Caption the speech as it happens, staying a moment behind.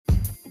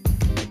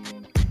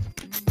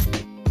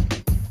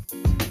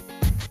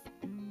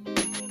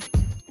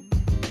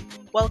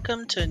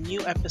Welcome to a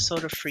new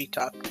episode of Free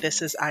Talk.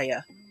 This is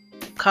Aya.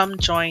 Come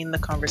join the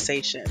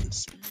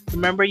conversations.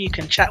 Remember, you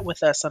can chat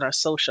with us on our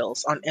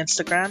socials on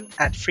Instagram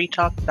at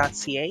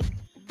freetalk.ca,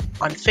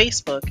 on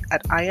Facebook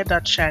at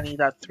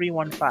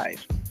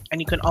aya.shani.315,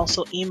 and you can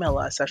also email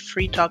us at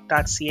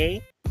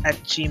freetalk.ca at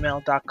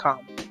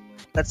gmail.com.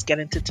 Let's get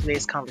into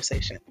today's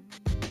conversation.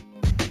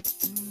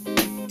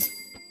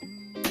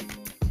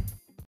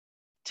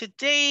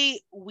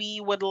 Today,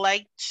 we would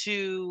like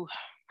to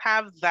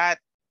have that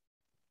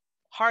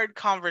hard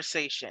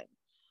conversation.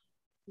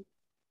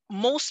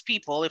 Most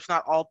people, if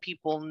not all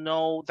people,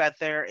 know that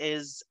there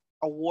is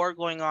a war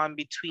going on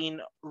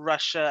between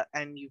Russia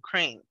and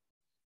Ukraine.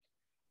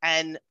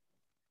 And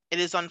it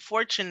is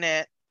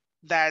unfortunate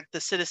that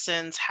the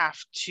citizens have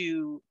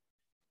to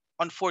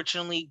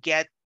unfortunately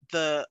get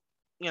the,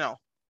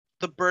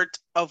 the birth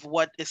of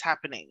what is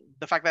happening,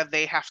 the fact that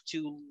they have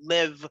to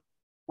live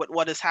with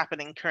what is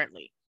happening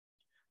currently.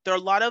 There are a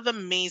lot of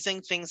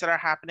amazing things that are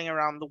happening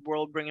around the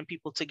world, bringing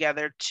people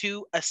together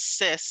to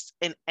assist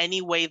in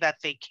any way that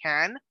they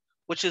can,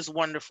 which is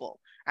wonderful.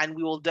 And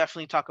we will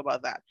definitely talk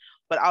about that.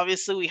 But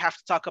obviously, we have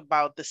to talk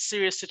about the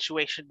serious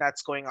situation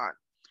that's going on.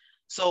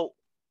 So,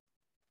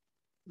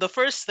 the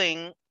first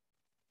thing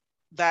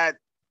that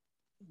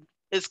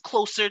is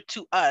closer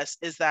to us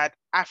is that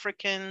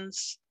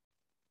Africans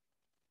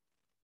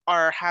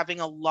are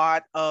having a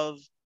lot of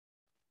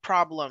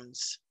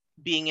problems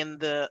being in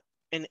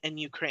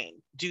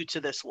Ukraine due to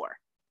this war.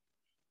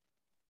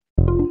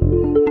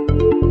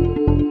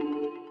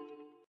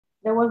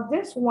 There was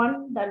this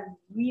one that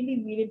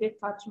really did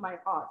touch my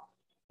heart.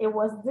 It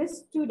was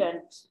this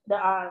student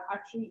that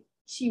actually,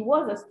 she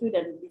was a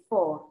student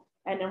before.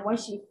 And then when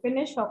she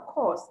finished her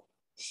course,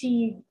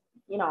 they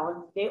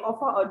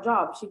offer a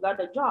job. She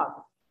got a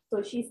job.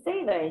 So she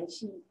stayed there and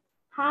she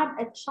had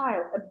a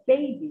child, a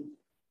baby.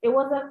 It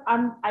was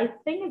I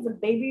think it's a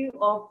baby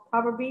of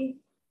probably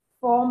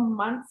 4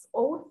 months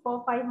old,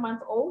 5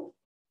 months old.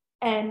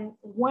 And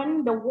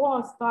when the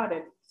war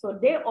started, so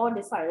they all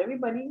decided,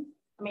 everybody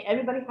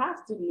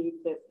has to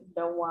leave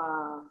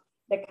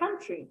the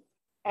country.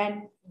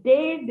 And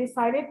they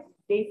decided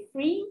they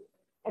free,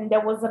 and there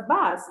was a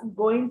bus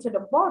going to the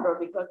border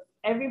because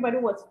everybody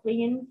was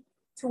fleeing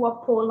to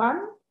a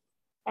Poland.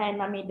 And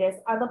there's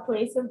other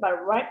places,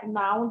 but right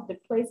now, the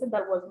places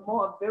that was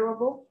more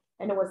available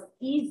and it was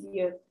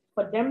easier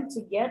for them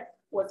to get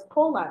was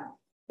Poland,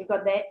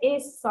 because there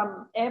is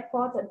some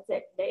airports and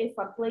there is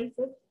some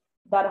places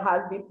that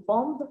has been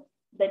bombed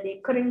that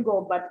they couldn't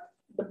go, but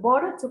the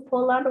border to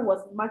Poland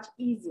was much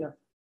easier.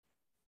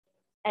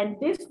 And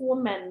this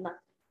woman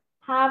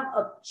have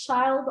a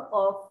child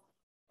of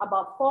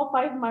about 4 or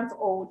 5 months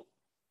old,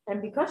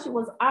 and because she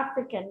was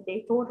African,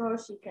 they told her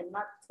she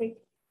cannot take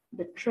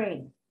the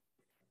train,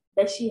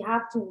 that she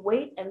have to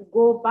wait and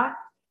go back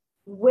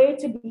way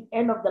to the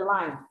end of the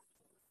line.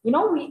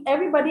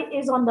 Everybody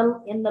is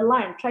in the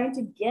line trying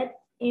to get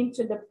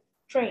into the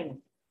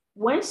train.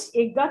 Once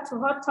it got to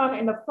her turn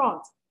in the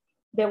front,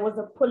 there was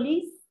a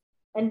police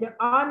and the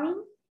army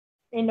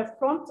in the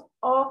front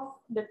of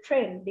the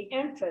train, the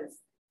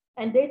entrance,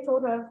 and they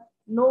told her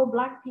no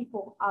Black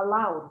people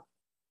allowed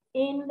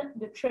in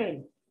the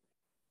train.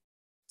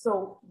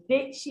 So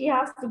she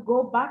has to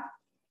go back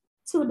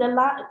to the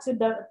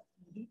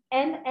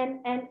end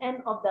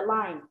of the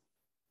line,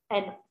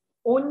 and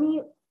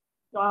only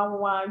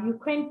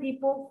Ukraine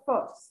people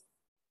first.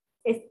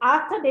 It's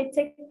after they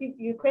take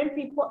Ukraine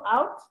people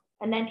out,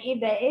 and then if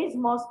there is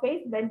more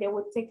space, then they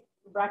would take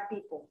Black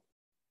people.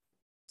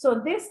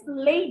 So this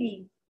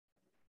lady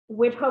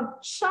with her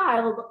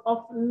child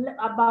of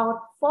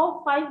about 4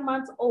 or 5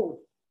 months old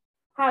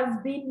has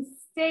been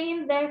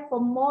staying there for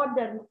more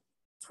than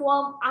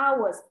 12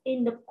 hours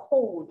in the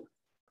cold.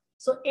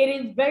 So it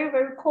is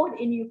very cold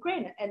in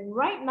Ukraine. And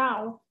right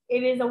now,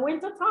 it is a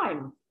winter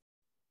time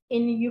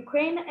in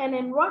Ukraine and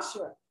in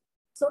Russia.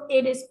 So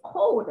it is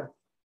cold.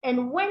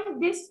 And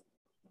when this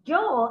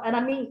girl, and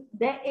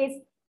there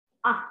is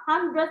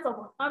hundreds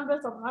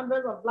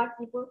of Black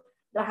people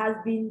that has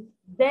been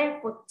there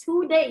for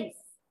 2 days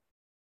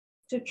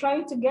to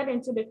try to get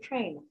into the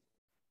train,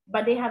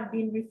 but they have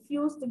been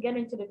refused to get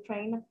into the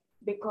train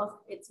because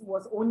it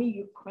was only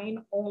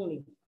Ukraine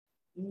only.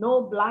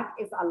 No Black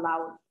is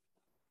allowed.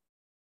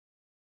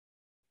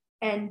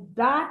 And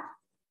that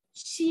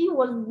she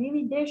was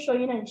really there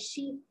showing, and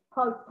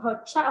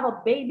her child,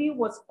 her baby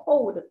was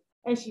cold,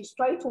 and she's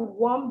trying to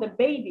warm the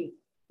baby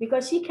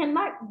because she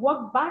cannot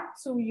walk back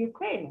to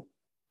Ukraine.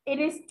 It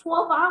is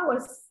 12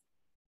 hours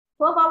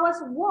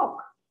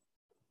walk.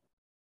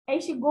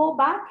 And she go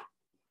back,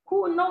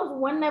 who knows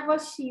whenever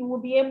she will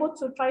be able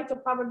to try to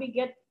probably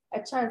get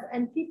a chance.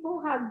 And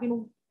people have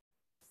been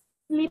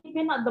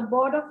sleeping at the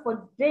border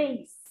for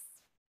days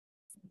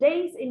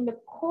in the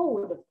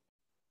cold.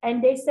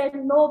 And they said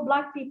no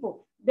Black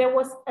people. There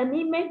was an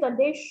image that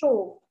they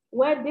showed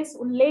where this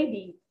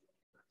lady,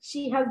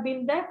 she has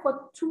been there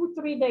for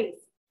 2-3 days,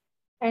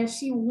 and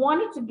she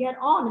wanted to get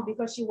on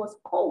because she was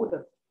cold.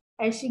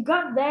 And she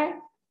got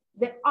there,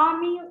 the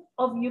army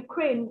of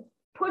Ukraine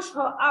pushed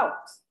her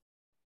out.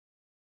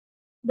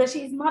 that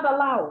she's not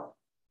allowed.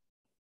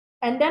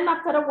 And then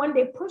after that, when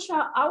they push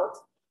her out,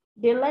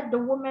 they let the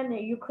woman,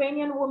 the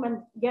Ukrainian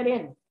woman, get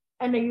in,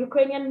 and the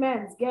Ukrainian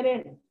men get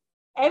in.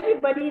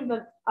 Everybody,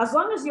 as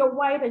long as you're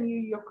white and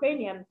you're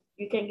Ukrainian,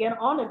 you can get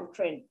on the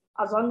train.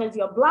 As long as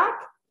you're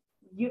black,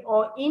 you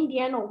or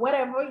Indian or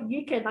whatever,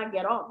 you cannot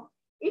get on.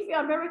 If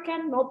you're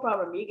American, no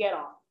problem, you get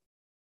on.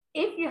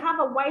 If you have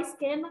a white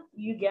skin,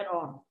 you get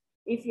on.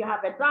 If you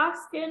have a dark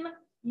skin,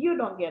 you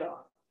don't get on.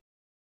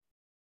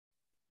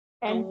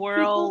 And the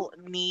world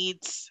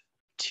needs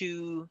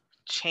to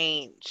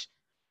change.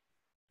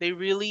 They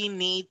really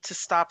need to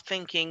stop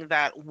thinking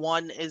that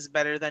one is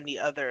better than the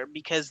other,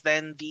 because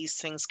then these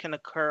things can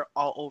occur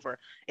all over.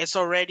 It's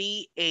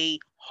already a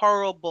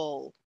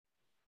horrible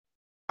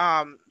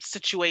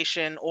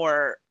situation,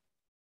 or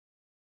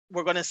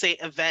we're going to say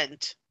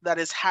event, that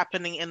is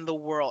happening in the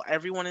world.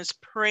 Everyone is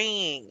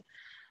praying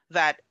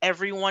that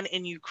everyone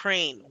in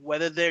Ukraine,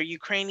 whether they're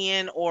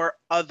Ukrainian or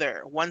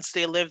other, once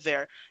they live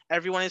there,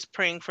 everyone is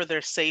praying for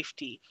their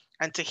safety.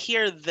 And to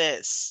hear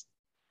this,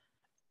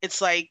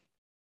 it's like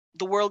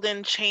the world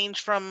didn't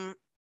change from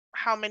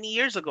how many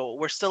years ago?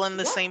 We're still in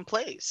the same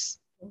place.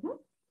 Mm-hmm.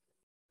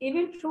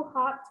 Even through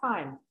hard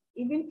times,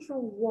 even through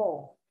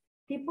war,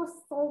 people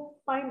still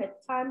find a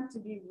time to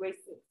be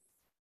racist.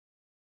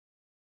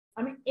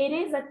 I mean, it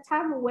is a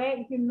time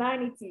where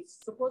humanity is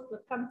supposed to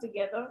come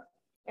together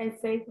and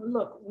say,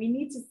 look, we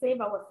need to save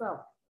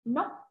ourselves.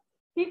 No,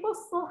 people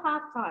still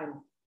have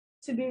time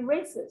to be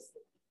racist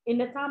in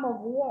the time of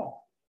war.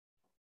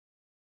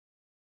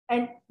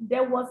 And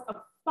there was a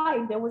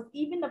fight, there was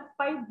even a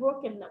fight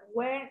broken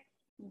where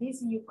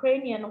this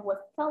Ukrainian was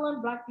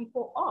telling Black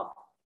people off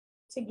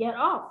to get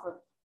off,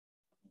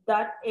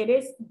 that it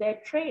is their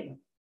train.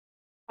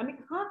 I mean,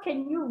 how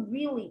can you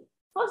really,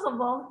 first of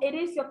all, it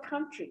is your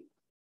country.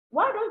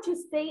 Why don't you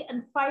stay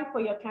and fight for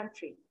your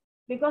country?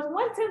 Because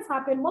when things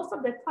happen, most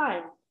of the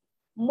time,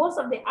 most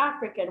of the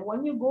African,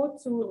 when you go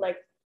to like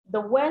the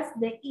West,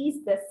 the East,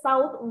 the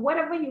South,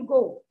 wherever you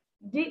go,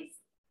 this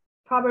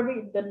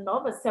probably the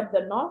North, except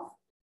the North.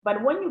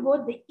 But when you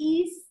go the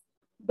East,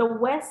 the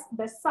West,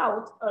 the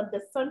South, or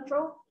the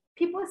Central,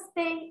 people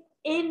stay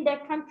in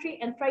their country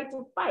and try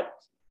to fight.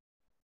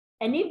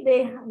 And if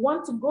they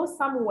want to go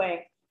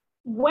somewhere,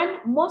 when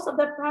most of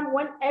the time,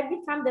 when every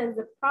time there's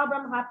a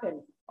problem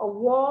happen, a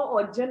war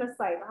or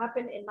genocide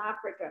happen in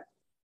Africa,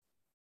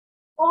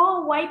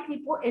 all white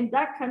people in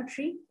that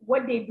country,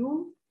 what they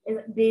do is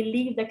they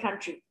leave the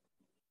country.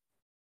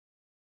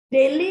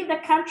 They leave the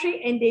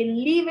country and they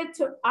leave it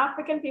to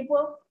African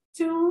people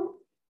to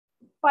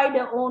fight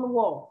their own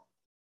war.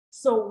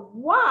 So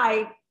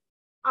why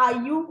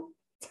are you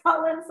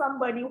telling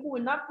somebody who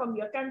is not from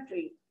your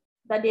country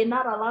that they're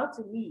not allowed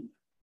to leave?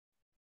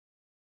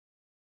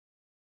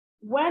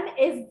 When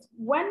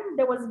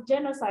there was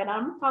genocide,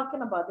 I'm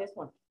talking about this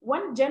one.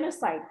 When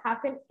genocide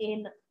happened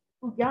in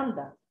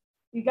Uganda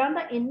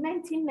in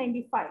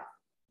 1995,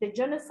 the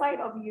genocide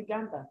of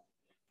Uganda,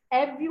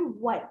 every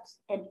white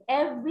and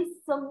every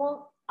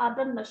single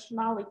other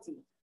nationality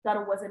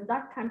that was in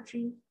that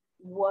country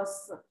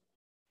was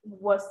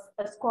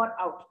escorted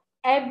out.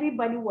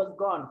 Everybody was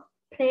gone.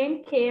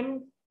 Plane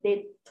came,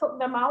 they took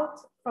them out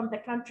from the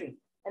country.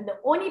 And the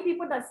only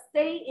people that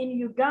stay in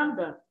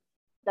Uganda,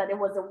 that it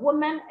was a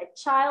woman, a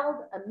child,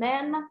 a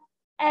man,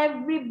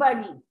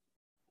 everybody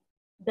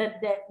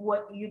that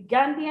were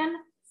Ugandan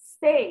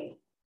stay.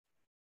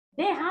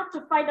 They had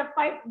to fight a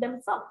fight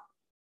themselves.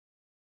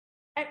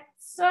 And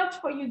search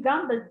for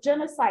Uganda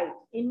genocide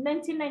in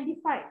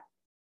 1995.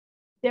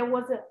 There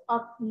was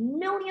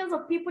millions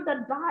of people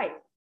that died,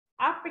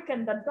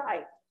 African that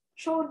died,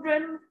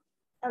 children,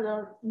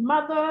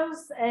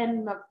 mothers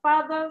and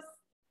fathers,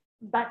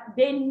 but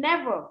they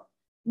never,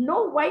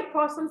 no white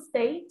person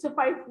stayed to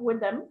fight with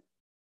them.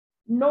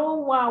 No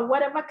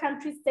whatever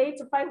country stayed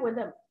to fight with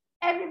them.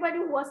 Everybody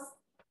was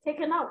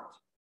taken out.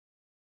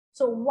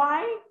 So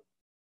why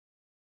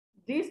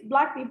these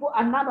Black people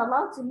are not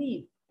allowed to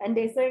leave? And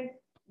they say,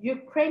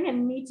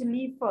 Ukrainians need to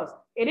leave first.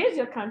 It is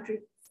your country.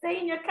 Stay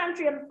in your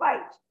country and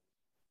fight.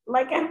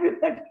 Like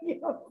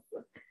everybody,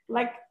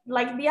 like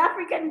the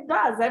African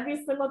does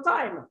every single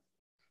time.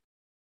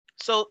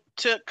 So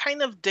to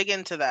kind of dig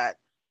into that,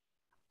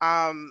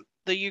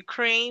 the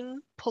Ukraine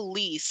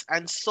police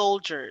and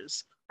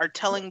soldiers are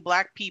telling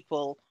Black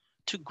people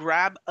to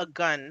grab a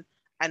gun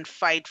and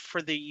fight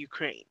for the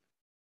Ukraine.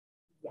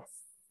 Yes.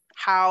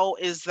 How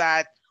is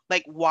that?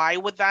 Like, why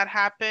would that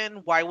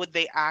happen? Why would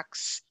they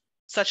ask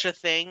such a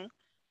thing?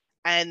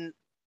 And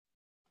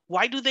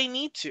why do they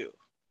need to?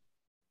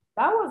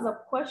 That was a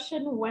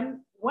question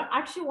when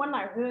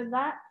I heard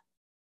that,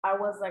 I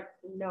was like,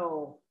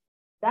 no,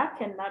 that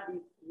cannot be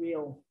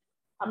real.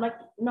 I'm like,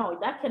 no,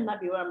 that cannot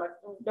be real. I'm like,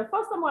 the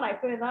first time when I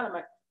heard that, I'm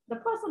like, the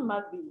person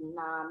must be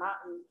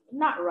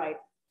not right.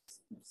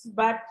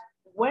 But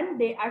when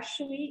they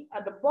actually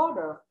at the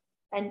border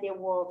and there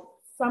were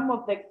some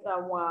of the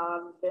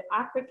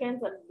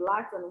Africans and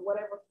Blacks and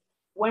whatever,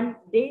 when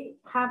they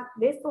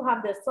still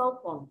have their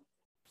cell phone.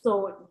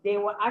 So they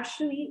were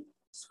actually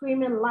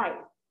screaming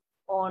live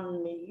on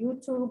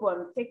YouTube,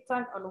 on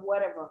TikTok, on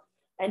whatever.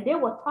 And they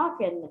were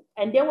talking,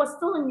 and they were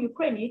still in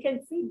Ukraine. You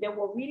can see they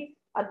were really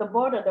at the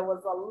border. There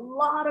was a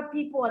lot of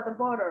people at the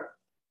border.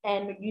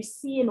 And you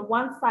see in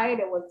one side,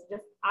 it was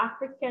just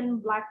African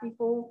Black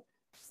people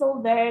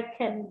still there,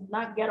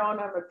 cannot get on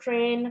a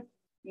train.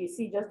 You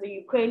see just the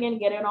Ukrainian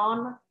getting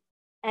on.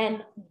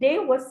 And they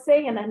were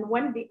saying, and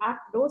when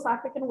those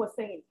Africans were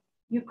saying,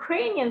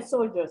 Ukrainian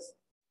soldiers,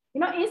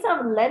 instead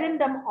of letting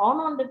them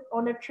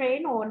on the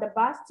train or on the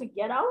bus to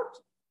get out,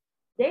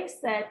 they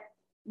said,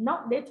 no,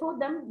 they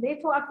told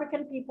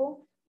African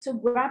people to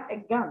grab a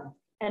gun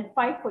and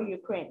fight for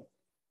Ukraine.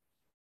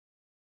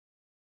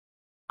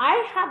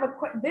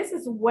 This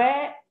is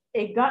where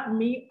it got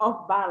me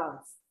off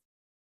balance,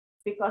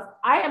 because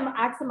I am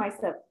asking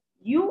myself,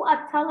 you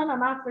are telling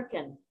an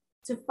African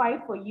to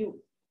fight for you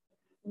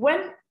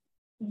when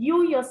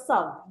you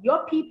yourself,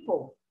 your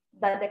people,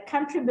 that the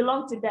country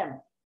belongs to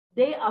them,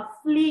 they are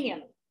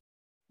fleeing,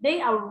 they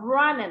are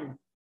running,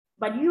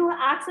 but you are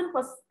asking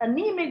for an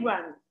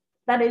immigrant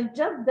that is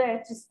just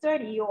there to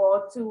study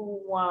or to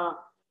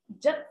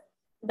just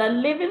that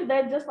living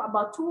there just for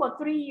about 2 or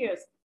 3 years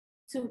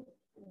to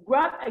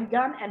grab a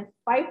gun and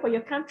fight for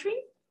your country?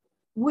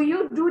 Will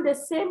you do the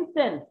same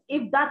thing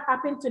if that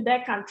happened to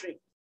their country?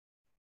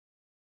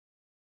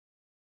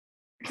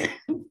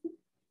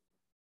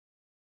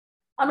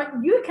 I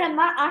mean, you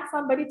cannot ask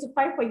somebody to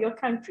fight for your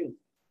country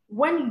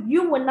when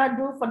you will not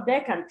do for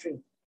their country.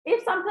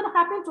 If something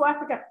happened to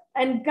Africa,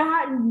 and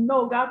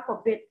God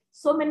forbid,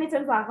 so many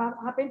things have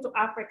happened to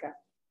Africa,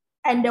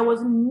 and there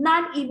was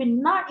not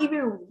even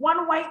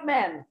one white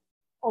man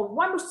or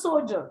one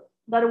soldier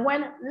that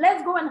went,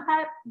 let's go and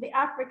help the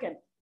African.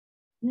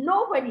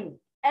 Nobody.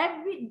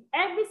 Every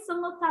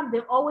single time, they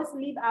always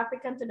leave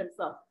African to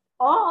themselves.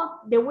 Or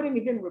they wouldn't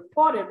even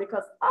report it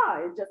because,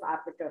 it's just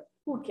Africa.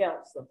 Who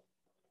cares?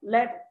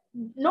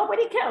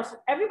 Nobody cares.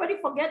 Everybody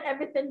forget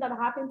everything that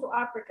happened to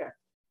Africa.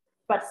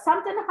 But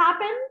something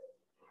happened.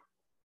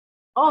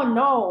 Oh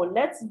no,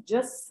 let's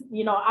just,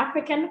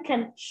 African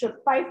should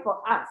fight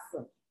for us.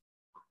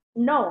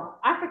 No,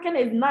 African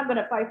is not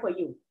gonna fight for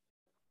you.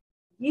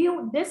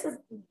 You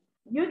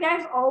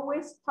guys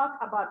always talk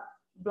about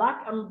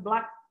black on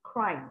black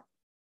crime.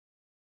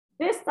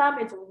 This time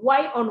it's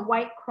white on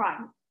white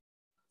crime.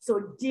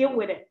 So deal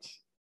with it.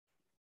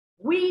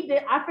 We,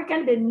 the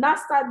African, did not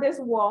start this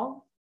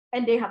war,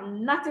 and they have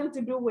nothing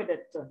to do with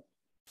it.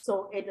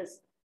 So it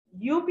is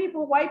you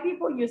people, white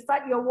people, you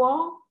start your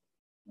war,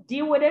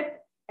 deal with it,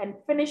 and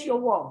finish your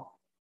war.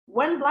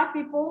 When black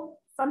people,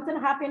 something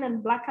happened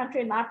in black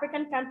country, in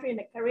African country, in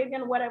the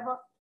Caribbean, whatever,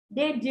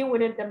 they deal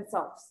with it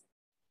themselves.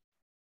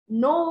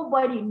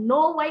 Nobody,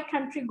 no white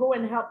country go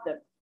and help them.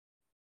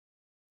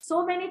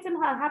 So many things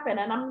have happened,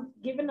 and I'm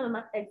giving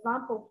an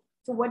example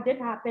to what did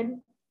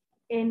happen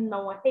in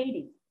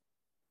Haiti.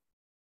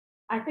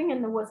 I think it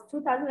was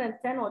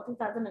 2010 or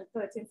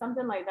 2013,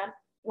 something like that,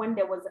 when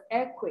there was an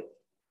earthquake.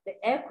 The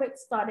earthquake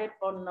started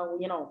on,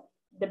 one of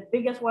the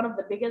biggest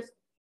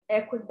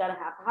earthquakes that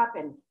have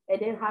happened. It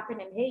did happen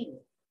in Haiti.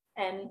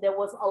 And there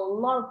was a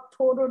lot of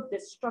total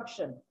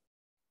destruction.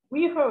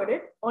 We heard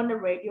it on the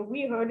radio,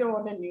 we heard it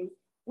on the news,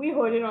 we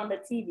heard it on the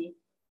TV,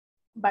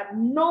 but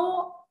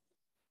no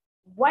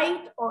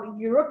white or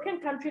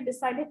European country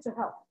decided to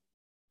help.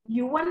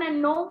 You want to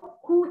know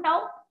who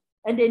helped?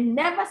 And they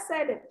never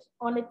said it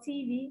on the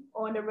TV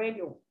or on the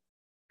radio.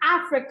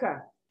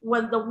 Africa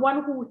was the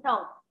one who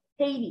helped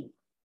Haiti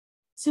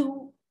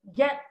to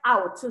get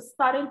out, to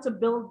starting to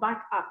build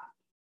back up.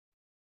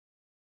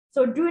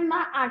 So do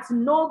not ask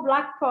no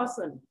black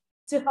person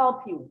to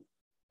help you.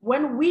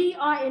 When we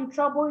are in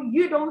trouble,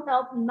 you don't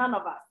help none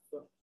of us.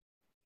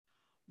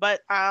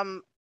 But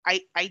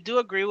I do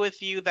agree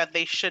with you that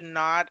they should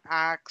not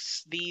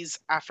ask these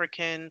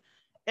African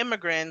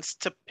immigrants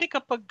to pick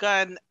up a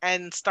gun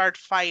and start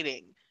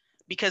fighting,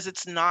 because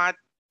it's not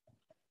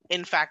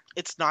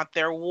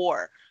their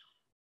war.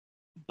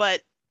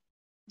 But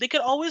they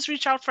could always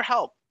reach out for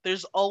help.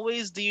 There's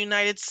always the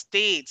United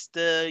States,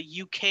 the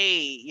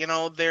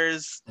UK,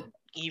 there's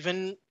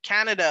even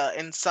Canada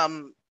in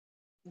some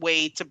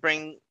way to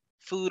bring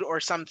food or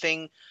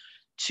something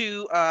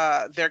to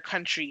their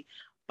country.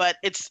 But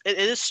it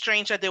is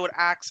strange that they would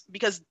ask,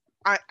 because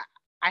I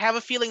have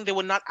a feeling they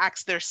would not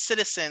ask their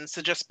citizens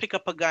to just pick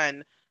up a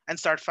gun and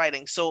start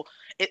fighting. So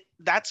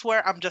that's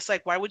where I'm just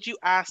like, why would you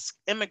ask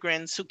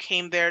immigrants who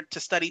came there to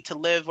study, to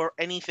live, or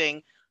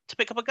anything to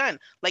pick up a gun?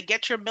 Like,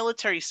 get your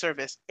military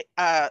services.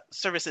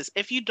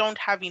 If you don't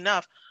have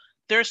enough,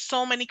 there's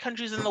so many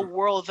countries in the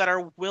world that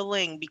are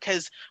willing,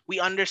 because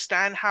we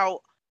understand how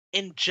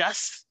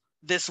unjust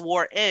this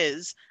war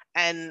is,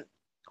 and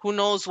who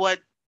knows what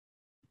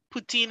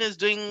Putin is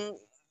doing.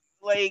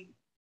 Like,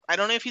 I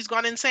don't know if he's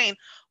gone insane,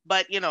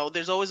 but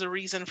there's always a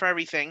reason for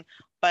everything.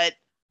 But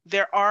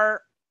there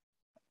are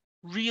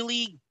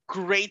really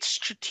great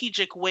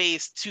strategic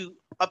ways to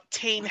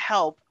obtain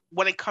help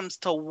when it comes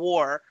to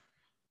war.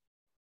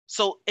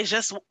 So it's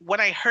just, when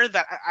I heard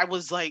that, I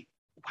was like,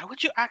 why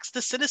would you ask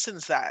the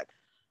citizens that?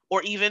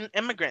 Or even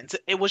immigrants?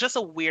 It was just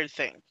a weird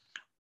thing.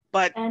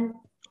 But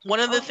One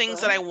of the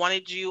things that Okay. I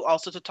wanted you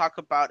also to talk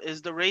about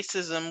is the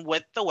racism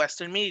with the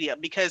Western media,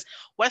 because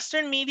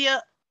Western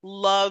media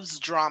loves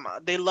drama.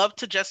 They love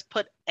to just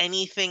put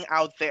anything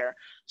out there.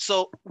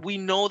 So we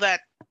know that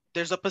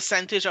there's a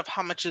percentage of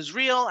how much is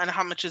real and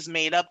how much is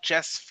made up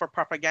just for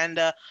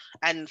propaganda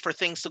and for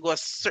things to go a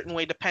certain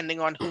way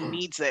depending on who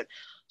needs it.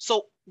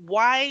 So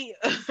why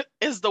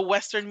is the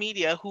Western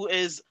media, who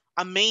is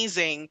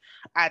amazing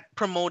at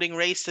promoting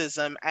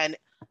racism and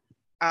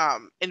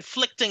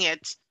inflicting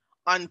it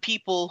on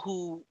people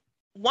who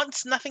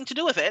wants nothing to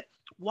do with it,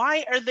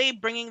 why are they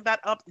bringing that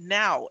up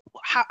now?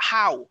 How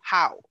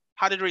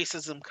did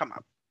racism come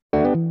up?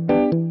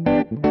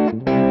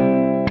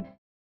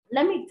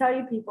 Let me tell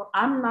you, people,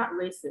 I'm not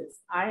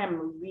racist. I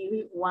am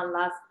really one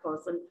last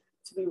person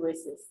to be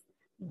racist.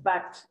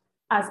 But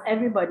as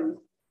everybody,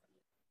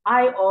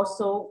 I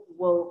also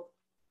will,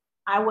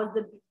 I was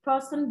the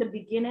person, the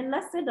beginning.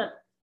 Let's say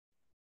that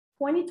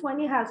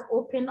 2020 has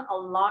opened a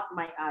lot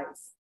my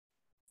eyes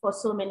for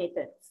so many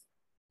things.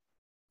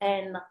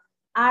 And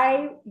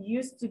I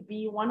used to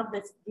be one of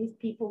these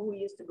people who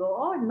used to go,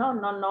 oh, no,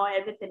 no, no,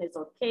 everything is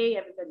okay,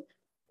 everything,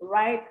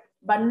 right?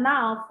 But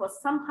now, for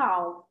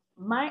somehow,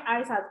 my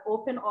eyes have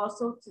opened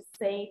also to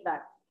say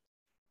that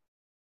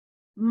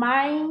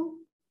my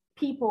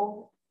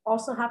people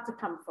also have to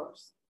come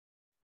first.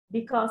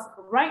 Because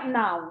right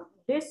now,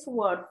 this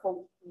word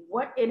for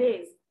what it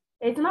is,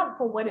 it's not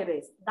for what it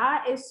is.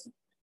 That is,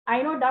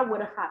 I know that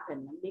would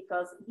happen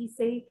because he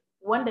say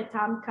when the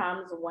time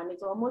comes, when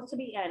it's almost to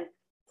the end,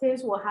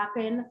 things will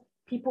happen,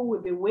 people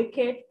will be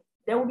wicked,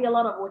 there will be a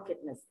lot of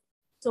wickedness.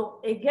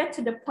 So it gets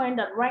to the point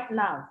that right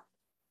now,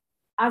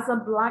 as a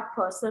Black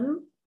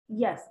person,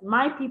 yes,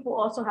 my people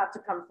also have to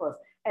come first.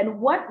 And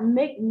what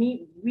make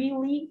me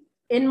really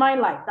in my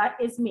life, that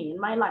is me in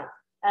my life.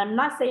 I'm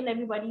not saying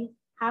everybody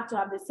have to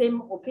have the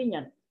same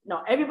opinion.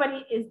 No,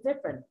 everybody is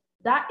different.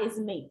 That is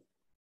me.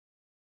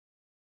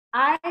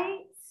 I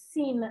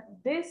seen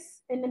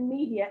this in the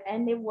media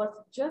and it was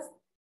just,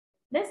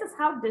 this is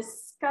how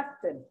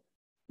disgusting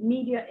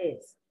media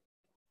is.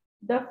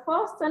 The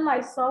first thing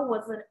I saw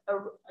was a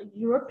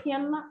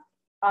European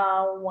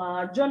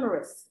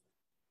journalist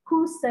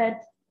who said,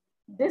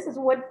 this is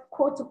what,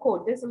 quote to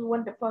quote, this is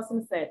what the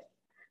person said.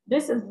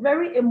 This is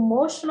very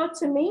emotional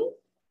to me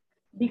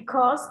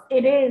because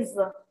it is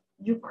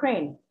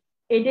Ukraine.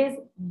 It is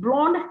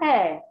blonde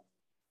hair,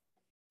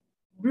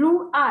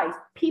 blue eyes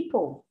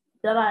people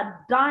that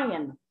are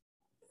dying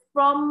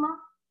from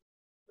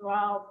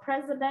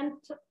President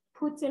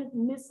Putin's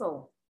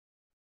missile.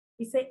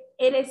 He said,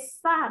 it is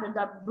sad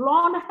that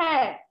blonde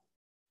hair,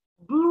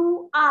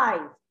 blue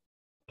eyes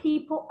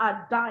people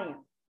are dying,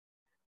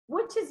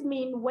 which is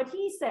mean what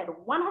he said,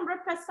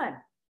 100%.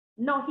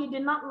 No, he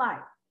did not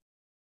lie.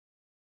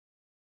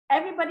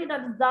 Everybody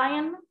that's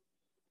dying,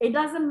 it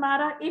doesn't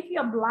matter if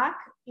you're Black,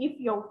 if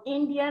you're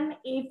Indian,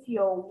 if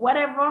you're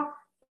whatever,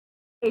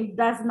 it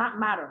does not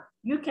matter.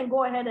 You can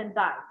go ahead and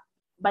die.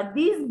 But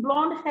these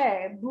blonde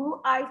hair,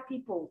 blue eyed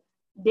people,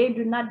 they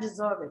do not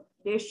deserve it.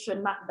 They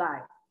should not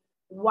die.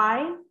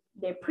 Why?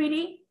 They're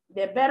pretty,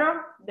 they're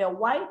better, they're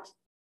white,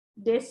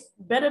 they're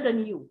better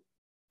than you.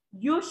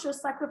 You should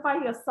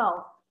sacrifice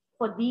yourself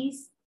for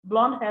these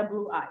blonde hair,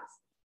 blue eyes.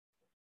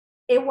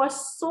 It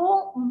was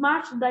so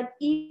much that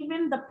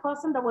even the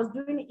person that was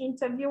doing the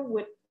interview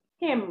with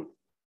him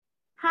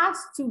has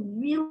to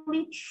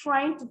really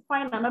try to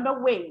find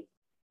another way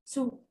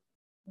to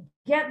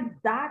get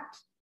that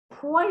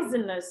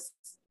poisonous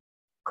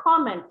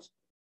comment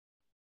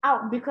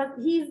out, because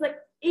he's like,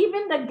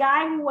 even the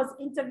guy who was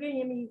interviewing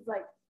him, he's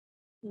like,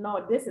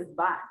 no, this is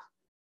bad.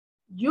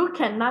 You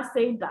cannot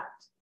say that.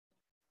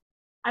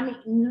 I mean,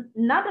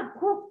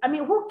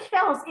 who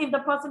cares if the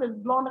person is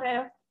blonde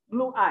hair,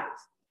 blue eyes?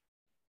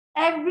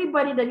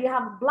 Everybody that you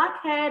have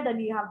black hair, that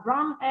you have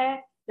brown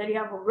hair, that you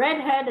have red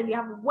hair, that you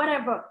have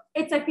whatever,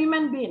 it's a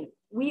human being.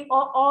 We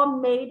are all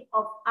made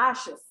of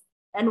ashes.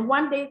 And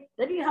one day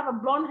that you have a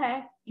blonde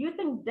hair, do you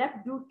think death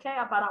do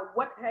care about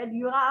what hair do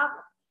you have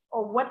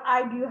or what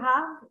eye do you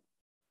have?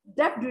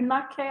 Death do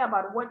not care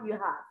about what you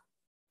have.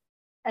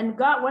 And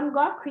God, when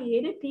God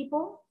created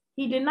people,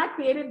 he did not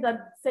create it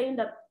that saying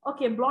that,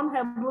 okay, blonde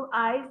hair, blue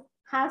eyes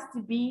has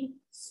to be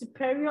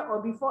superior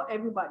or before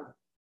everybody.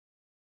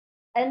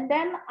 And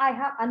then I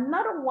have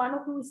another one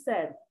who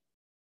said,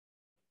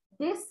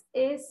 this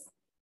is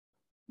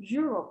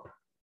Europe.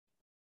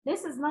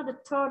 This is not a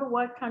third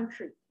world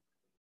country.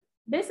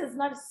 This is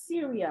not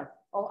Syria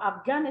or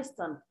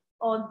Afghanistan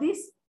or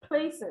these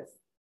places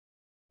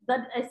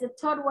that is a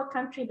third world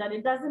country that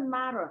it doesn't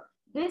matter.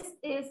 This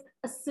is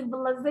a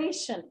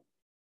civilization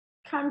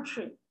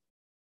country.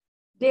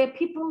 There are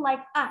people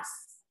like us.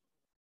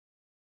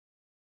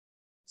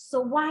 So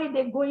why are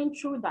they going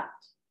through that?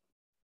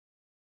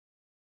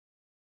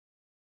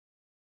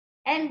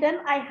 And then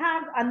I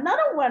have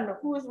another one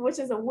which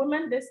is a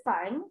woman this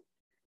time.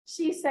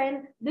 She's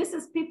saying, this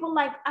is people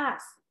like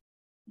us.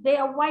 They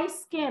are white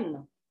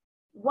skin.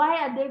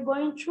 Why are they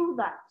going through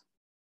that?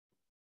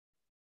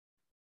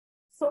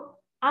 So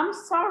I'm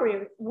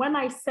sorry when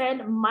I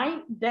said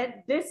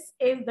that this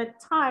is the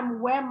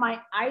time where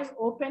my eyes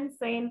open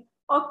saying,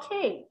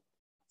 okay,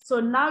 so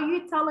now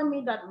you're telling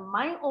me that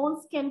my own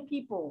skin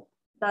people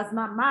does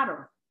not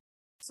matter.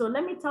 So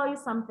let me tell you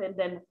something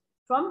then.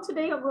 From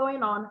today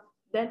going on,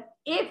 then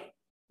if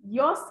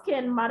your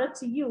skin matter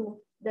to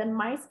you, then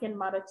my skin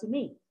matter to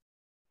me.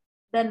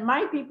 Then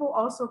my people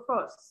also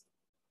first.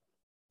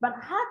 But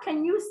how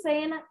can you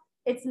say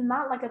it's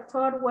not like a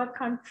third world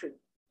country?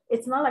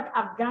 It's not like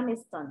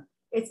Afghanistan.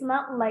 It's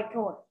not like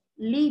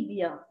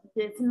Libya.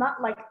 It's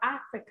not like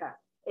Africa.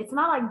 It's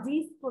not like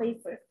these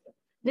places.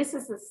 This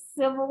is a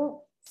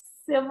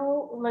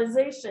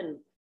civilization.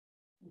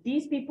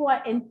 These people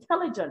are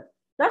intelligent.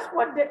 That's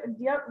what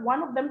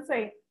one of them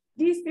say.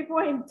 These people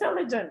are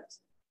intelligent.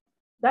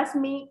 That's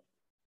me.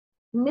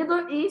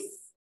 Middle East,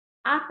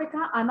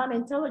 Africa are not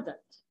intelligent.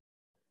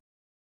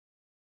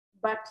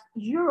 But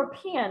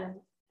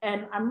European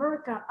and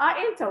America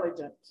are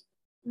intelligent.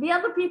 The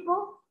other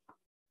people,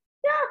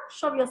 yeah,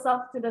 shove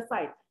yourself to the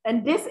side.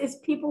 And this is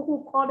people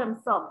who call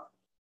themselves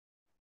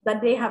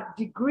that they have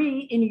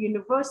degree in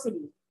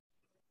university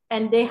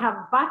and they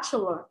have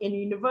bachelor in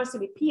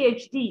university,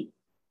 PhD,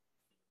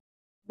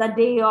 that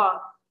they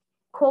are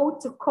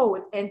quote to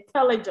quote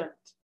intelligent.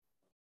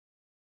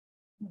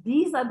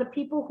 These are the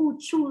people who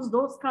choose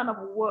those kind of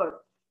words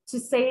to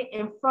say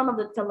in front of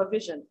the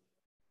television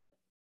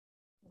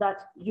that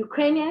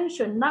Ukrainians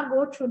should not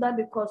go through that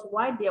because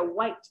why? They're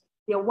white.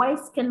 They're white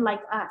skin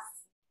like us.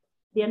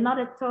 They're not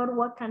a third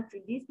world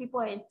country. These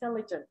people are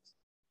intelligent.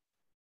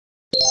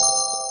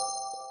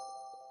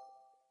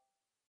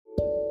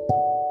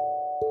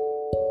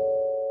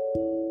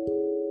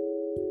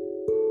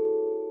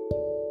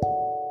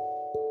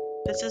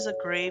 This is a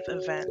grave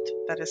event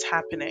that is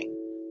happening,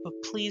 but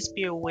please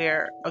be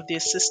aware of the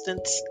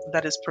assistance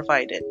that is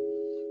provided.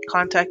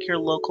 Contact your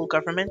local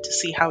government to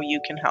see how you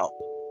can help.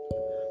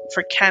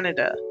 For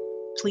Canada,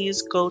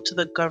 please go to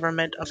the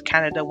Government of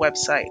Canada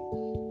website,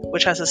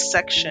 which has a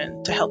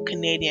section to help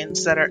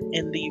Canadians that are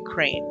in the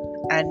Ukraine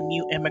and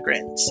new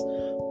immigrants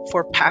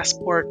for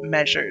passport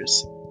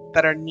measures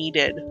that are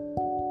needed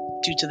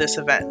due to this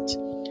event.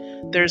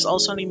 There is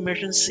also an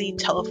emergency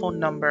telephone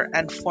number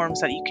and forms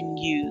that you can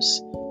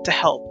use to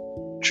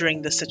help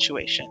during the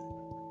situation.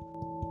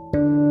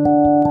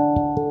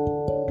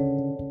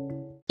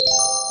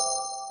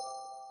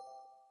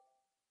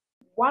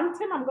 One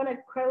thing I'm going to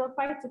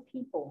clarify to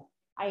people,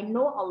 I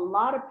know a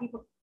lot of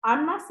people,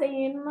 I'm not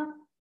saying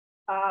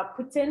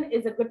Putin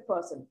is a good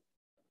person.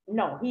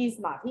 No, he's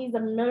not. He's a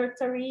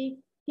military,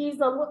 he's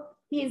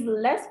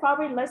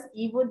probably less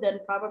evil than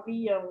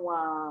probably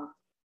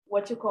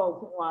what you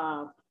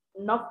call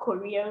North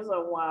Korea's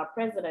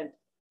president,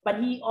 but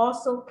he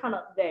also kind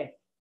of there.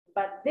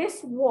 But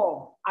this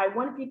war, I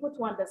want people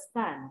to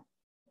understand,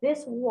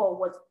 this war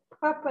was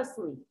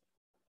purposely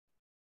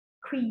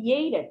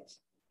created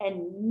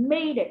and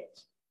made it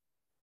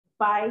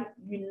by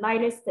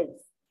United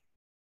States,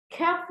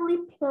 carefully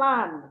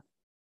planned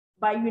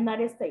by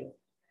United States.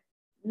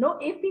 No,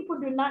 if people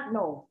do not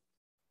know,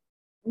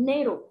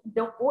 NATO,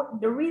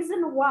 the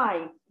reason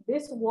why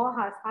this war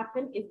has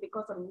happened is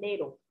because of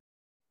NATO.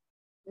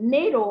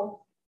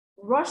 NATO,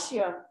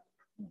 Russia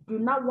do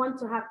not want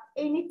to have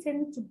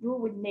anything to do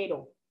with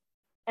NATO.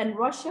 And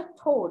Russia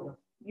told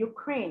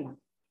Ukraine,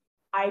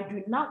 I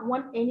do not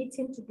want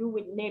anything to do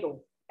with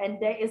NATO. And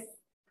there is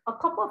a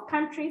couple of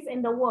countries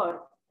in the world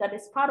that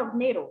is part of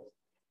NATO.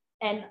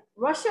 And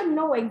Russia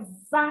know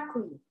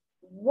exactly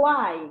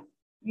why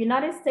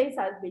United States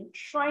has been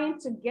trying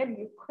to get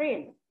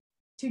Ukraine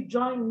to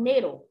join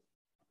NATO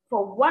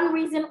for one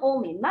reason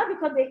only, not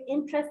because they're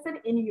interested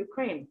in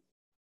Ukraine,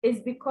 is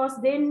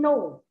because they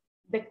know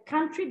the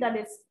country that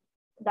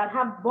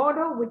have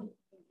border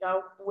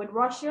with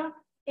Russia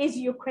is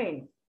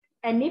Ukraine.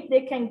 And if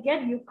they can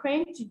get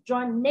Ukraine to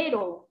join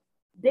NATO,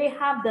 they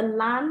have the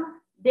land,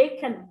 they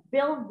can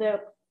build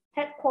the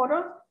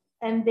headquarters,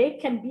 and they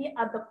can be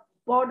at the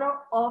border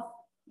of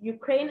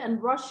Ukraine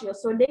and Russia,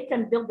 so they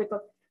can build,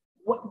 because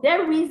what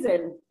their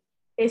reason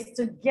is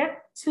to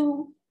get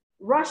to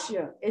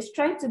Russia, is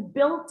trying to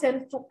build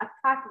things to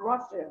attack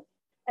Russia.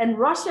 And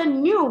Russia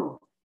knew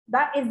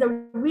that is the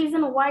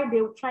reason why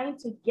they were trying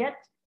to get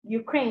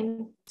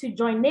Ukraine to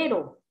join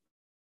NATO.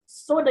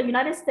 So the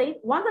United States,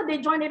 once that they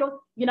join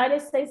NATO,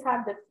 United States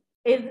have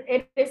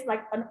it is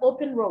like an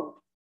open road.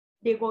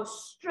 They go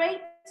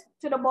straight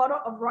to the border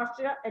of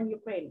Russia and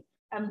Ukraine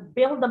and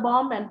build the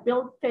bomb and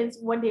build things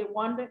when they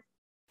want it.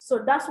 So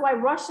that's why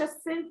Russia,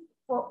 since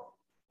for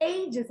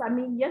ages, I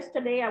mean,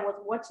 yesterday I was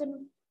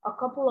watching a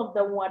couple of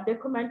the one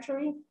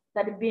documentary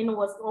that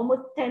was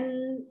almost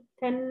 10,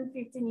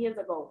 15 years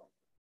ago,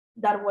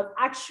 that was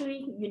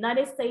actually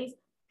United States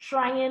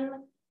trying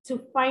to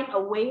find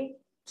a way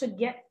to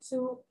get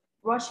to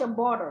Russia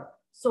border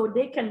so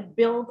they can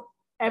build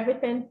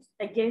everything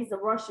against the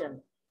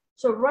Russian.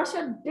 So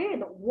Russia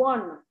did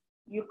warn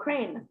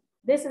Ukraine.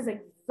 This is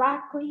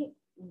exactly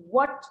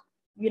what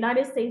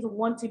United States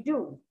want to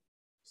do.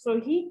 So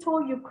he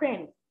told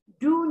Ukraine,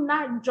 do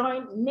not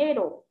join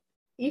NATO.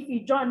 If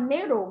you join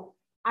NATO,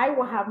 I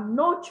will have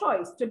no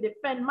choice to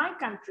defend my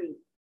country.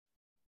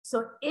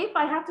 So if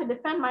I have to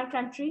defend my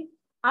country,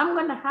 I'm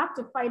going to have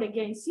to fight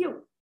against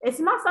you. It's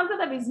not something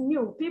that is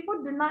new.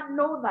 People do not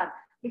know that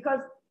because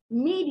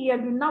media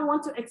do not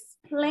want to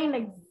explain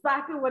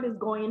exactly what is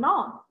going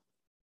on.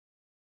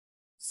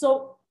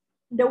 So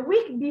the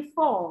week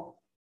before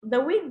the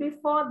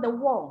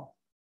war,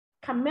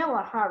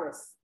 Kamala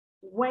Harris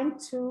went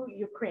to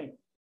Ukraine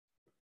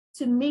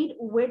to meet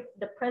with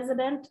the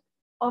president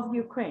of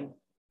Ukraine.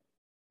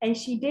 And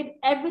she did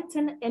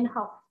everything in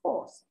her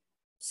force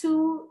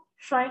to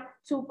try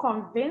to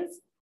convince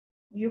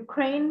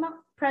Ukraine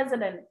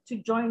president to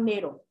join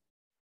NATO.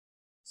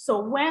 So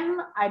when,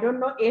 I don't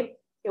know if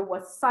it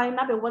was signed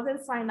up, it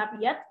wasn't signed up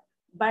yet,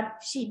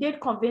 but she did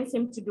convince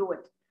him to do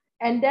it.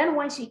 And then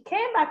when she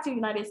came back to the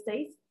United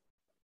States,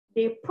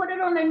 they put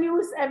it on the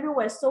news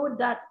everywhere so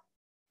that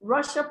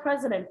Russia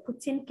President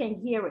Putin can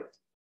hear it.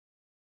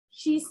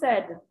 She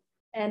said,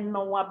 and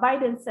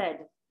Biden said,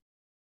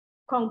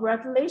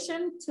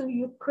 congratulations to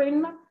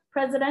Ukraine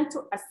president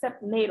to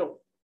accept NATO.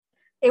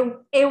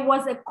 It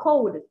was a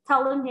code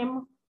telling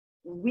him,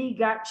 we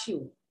got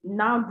you.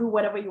 Now do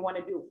whatever you want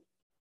to do.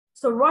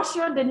 So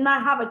Russia did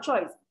not have a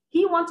choice.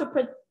 He wants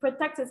to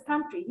protect his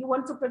country. He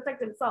wants to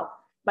protect himself.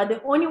 But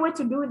the only way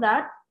to do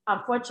that,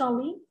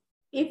 unfortunately,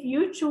 if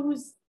you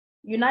choose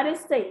United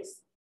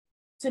States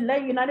to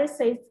let United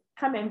States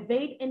come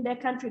invade in their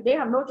country, they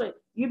have no choice.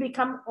 You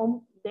become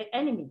the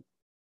enemy.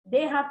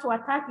 They have to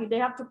attack you. They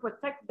have to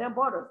protect their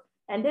borders.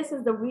 And this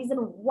is the reason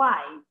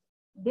why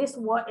this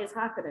war is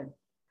happening.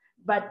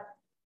 But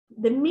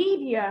the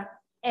media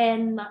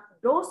and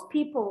those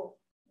people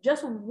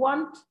just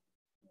want,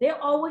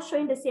 they're always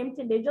showing the same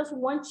thing. They just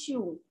want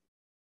you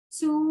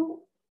to,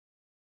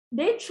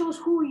 they choose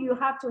who you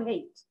have to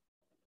hate.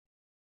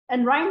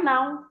 And right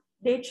now,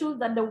 they choose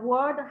that the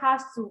world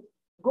has to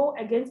go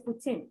against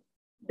Putin.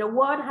 The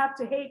world have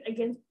to hate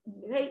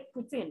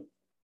Putin.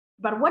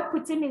 But what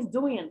Putin is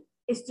doing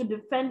is to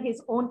defend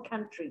his own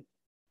country.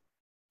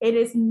 It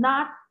is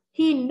not,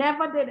 he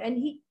never did,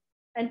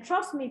 and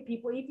trust me,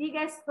 people, if you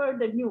guys heard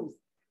the news,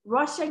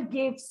 Russia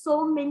gave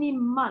so many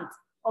months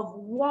of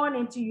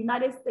warning to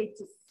United States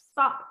to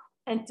stop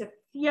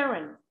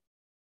interfering.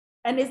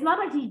 And it's not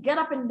like he get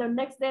up in the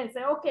next day and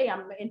say, okay,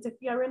 I'm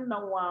interfering,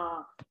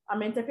 no,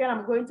 I'm interfering,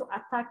 I'm going to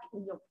attack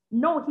you.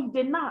 No, he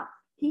did not.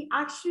 He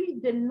actually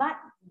did not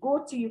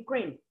go to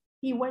Ukraine.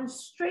 He went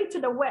straight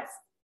to the West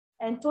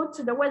and told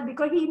to the West,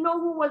 because he know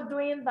who was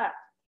doing that.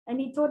 And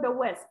he told the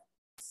West,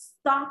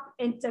 stop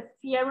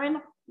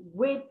interfering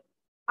with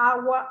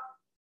our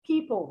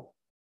people.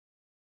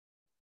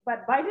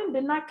 But Biden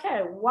did not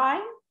care.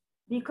 Why?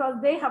 Because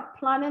they have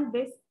planned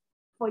this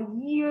for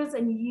years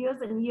and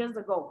years and years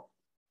ago.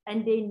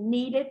 And they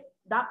needed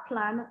that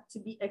plan to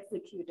be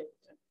executed.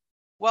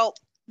 Well,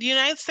 the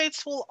United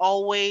States will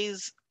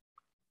always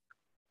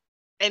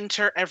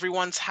enter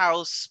everyone's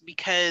house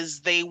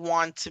because they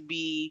want to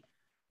be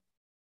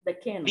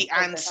the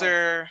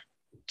answer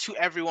to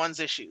everyone's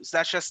issues.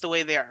 That's just the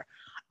way they are.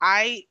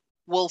 I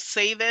will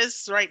say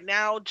this right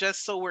now,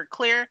 just so we're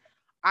clear.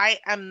 I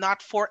am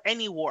not for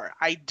any war.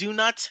 I do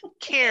not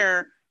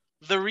care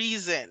the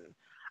reason.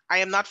 I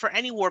am not for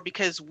any war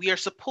because we are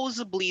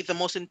supposedly the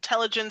most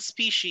intelligent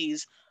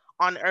species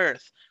on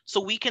Earth.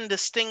 So we can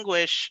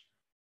distinguish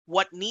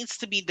what needs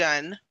to be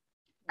done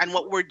and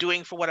what we're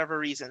doing for whatever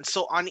reason.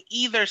 So on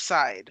either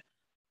side,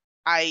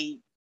 I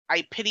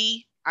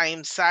pity, I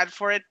am sad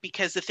for it,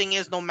 because the thing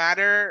is, no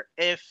matter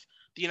if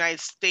the United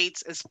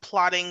States is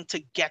plotting to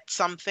get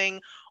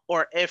something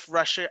or if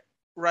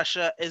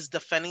Russia is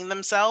defending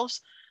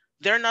themselves,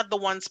 they're not the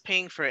ones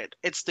paying for it.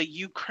 It's the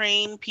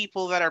Ukraine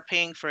people that are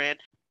paying for it.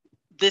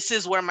 This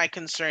is where my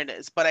concern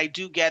is. But I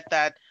do get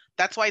that.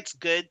 That's why it's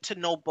good to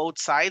know both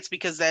sides,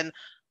 because then,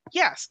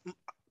 yes,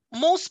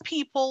 most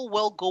people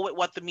will go with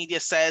what the media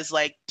says.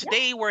 Like,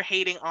 today we're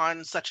hating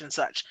on such and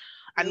such.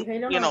 And,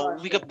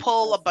 we could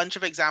pull a bunch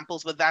of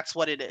examples, but that's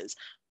what it is.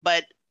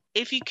 But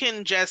if you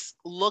can just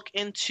look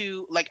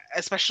into, like,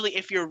 especially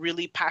if you're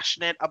really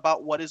passionate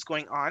about what is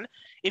going on,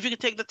 if you could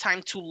take the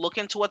time to look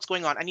into what's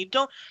going on, and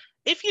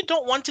if you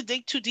don't want to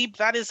dig too deep,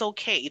 that is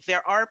okay.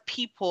 There are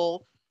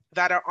people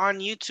that are on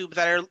YouTube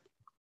that are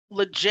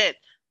legit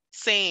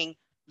saying,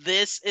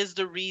 this is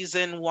the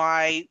reason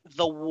why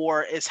the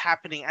war is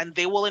happening. And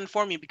they will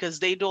inform you because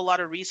they do a lot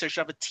of research.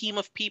 You have a team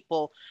of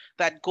people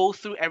that go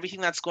through everything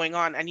that's going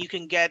on, and you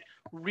can get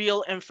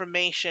real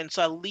information.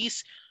 So at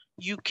least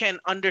you can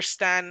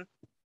understand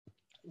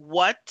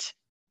what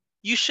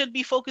you should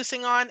be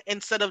focusing on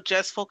instead of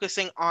just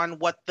focusing on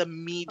what the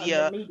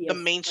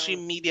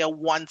mainstream media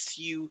wants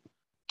you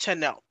to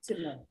know.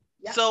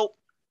 Yeah. So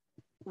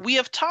we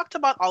have talked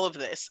about all of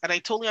this, and I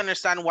totally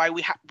understand why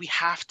we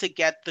have to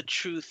get the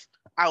truth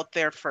out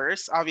there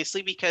first,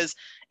 obviously, because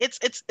it's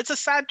a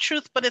sad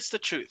truth, but it's the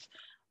truth.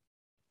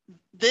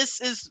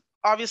 This is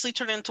obviously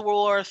turned into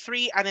World War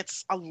III, and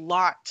it's a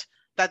lot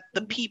that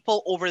the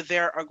people over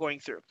there are going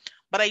through.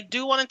 But I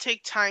do want to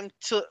take time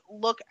to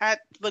look at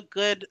the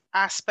good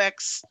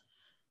aspects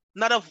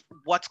not of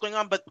what's going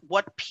on, but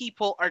what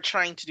people are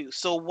trying to do.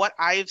 So what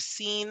I've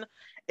seen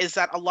is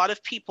that a lot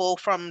of people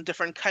from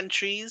different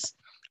countries,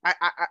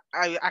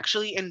 I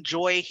actually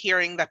enjoy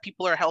hearing that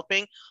people are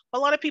helping. A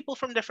lot of people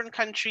from different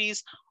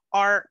countries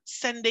are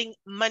sending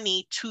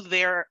money to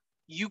their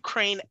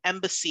Ukraine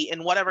embassy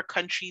in whatever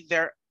country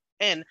they're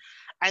in,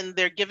 and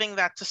they're giving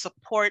that to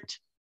support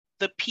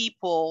the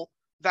people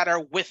that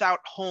are without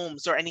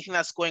homes or anything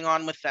that's going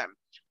on with them.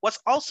 What's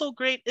also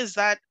great is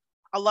that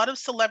a lot of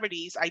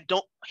celebrities,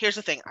 here's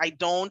the thing, I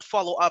don't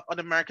follow up on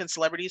American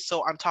celebrities,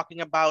 so I'm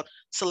talking about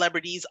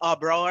celebrities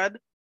abroad.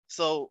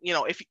 So,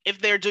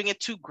 if they're doing it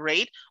too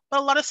great, but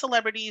a lot of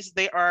celebrities,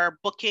 they are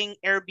booking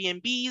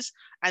Airbnbs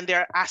and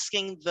they're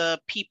asking the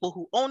people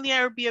who own the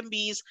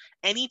Airbnbs,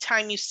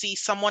 anytime you see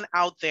someone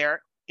out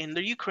there in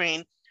the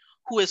Ukraine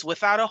who is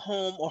without a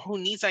home or who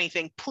needs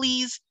anything,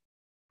 please,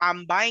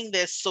 I'm buying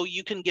this so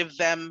you can give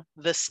them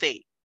the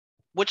stay,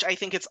 which I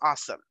think is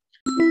awesome.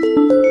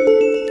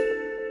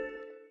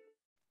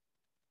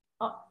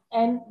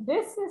 And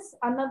this is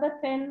another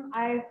thing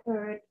I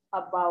heard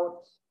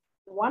about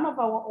one of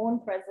our own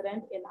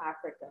president in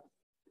Africa,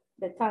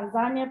 the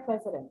Tanzania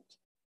president.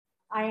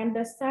 I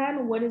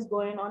understand what is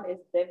going on is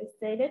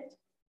devastated.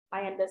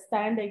 I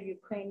understand that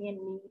Ukrainian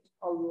need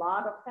a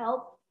lot of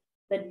help,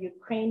 that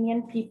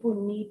Ukrainian people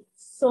need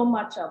so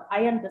much help.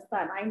 I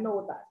understand, I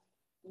know that.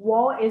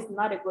 War is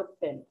not a good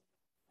thing.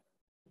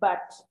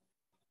 But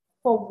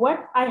for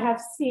what I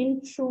have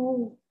seen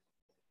through,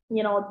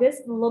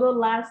 this little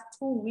last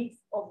 2 weeks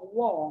of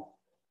war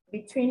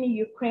between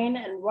Ukraine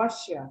and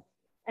Russia,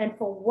 and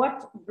for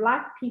what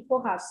Black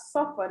people have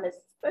suffered,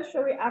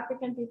 especially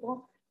African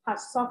people have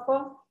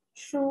suffered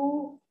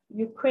through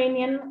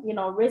Ukrainian,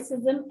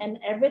 racism and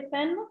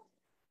everything.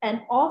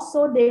 And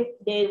also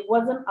they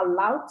wasn't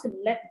allowed to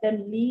let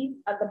them leave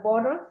at the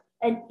border.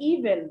 And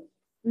even,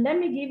 let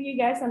me give you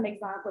guys an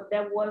example.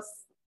 There was,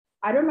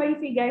 I don't know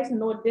if you guys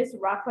know, this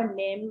rapper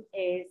name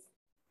is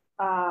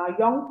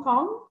Young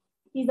Thug.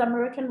 He's an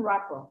American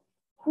rapper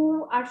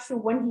who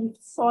actually, when he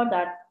saw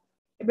that,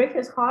 it broke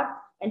his heart,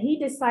 and he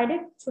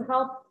decided to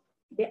help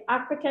the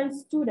African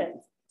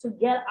students to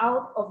get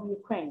out of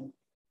Ukraine.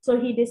 So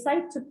he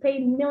decided to pay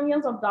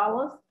millions of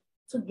dollars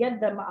to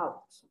get them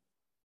out.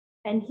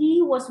 And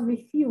he was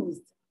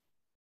refused.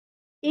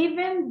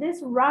 Even this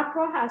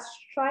rapper has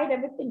tried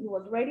everything. He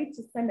was ready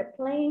to send a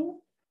plane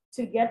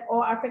to get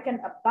all African,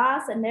 a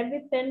bus and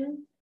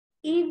everything.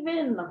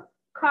 Even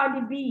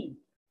Cardi B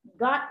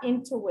got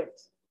into it.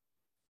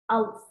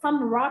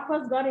 Some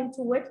rappers got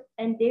into it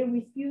and they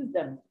refused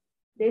them.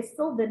 They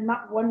still did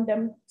not want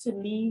them to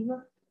leave.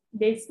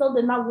 They still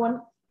did not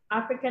want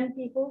African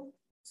people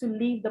to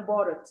leave the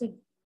border, to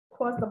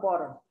cross the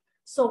border.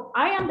 So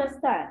I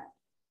understand.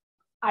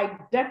 I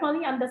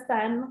definitely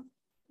understand,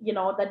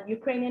 that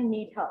Ukrainians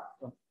need help.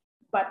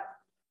 But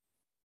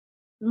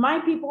my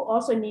people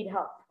also need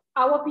help.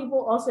 Our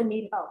people also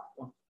need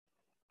help.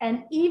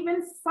 And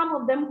even some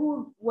of them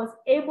who was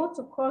able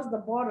to cross the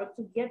border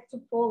to get to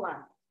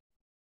Poland,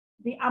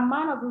 the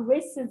amount of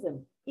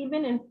racism,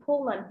 even in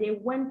Poland, they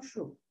went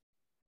through.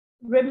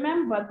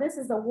 Remember, this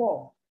is a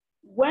war.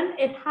 When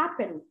it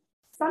happened,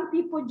 some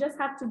people just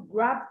had to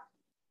grab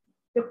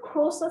the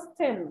closest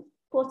thing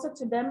closer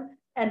to them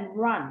and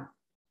run.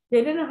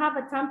 They didn't have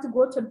a time to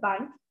go to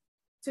bank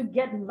to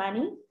get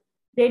money.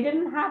 They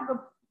didn't have,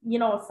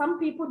 some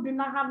people do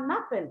not have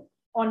nothing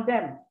on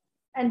them.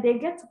 And they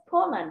get to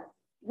Poland.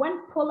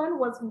 When Poland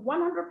was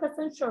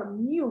 100% sure,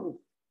 knew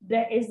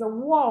there is a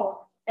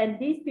war and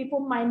these people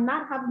might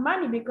not have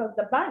money because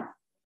the bank,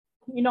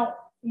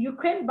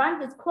 Ukraine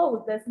bank is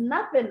closed. There's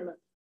nothing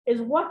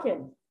is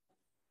working.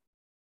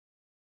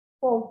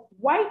 For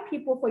white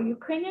people, for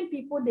Ukrainian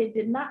people, they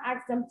did not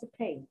ask them to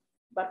pay.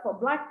 But for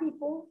Black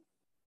people,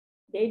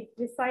 they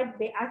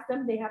ask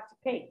them they have to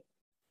pay.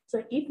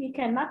 So if you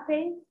cannot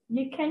pay,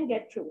 you can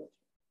get through it.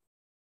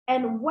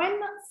 And when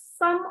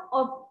some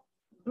of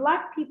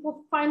Black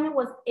people finally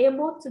was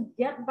able to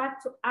get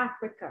back to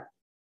Africa,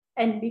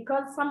 and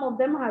because some of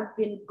them have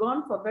been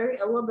gone for very,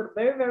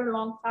 very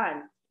long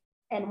time,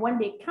 and when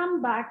they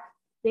come back,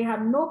 they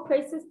have no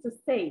places to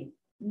stay,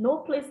 no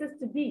places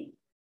to be.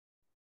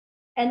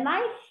 And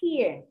I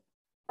hear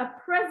a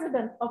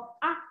president of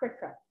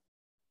Africa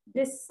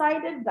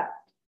decided that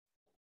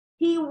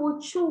he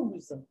would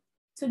choose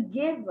to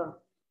give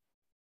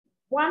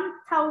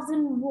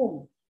 1,000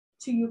 rooms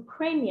to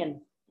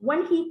Ukrainian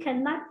when he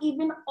cannot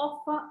even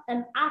offer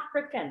an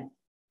African,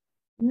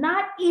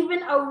 not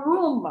even a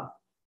room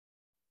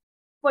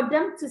for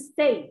them to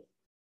stay.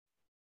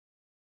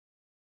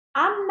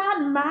 I'm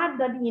not mad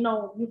that,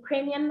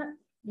 Ukrainian,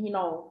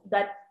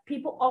 that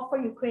people offer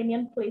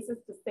Ukrainian places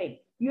to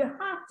stay. You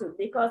have to,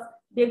 because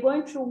they're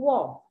going through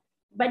war,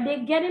 but they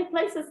get in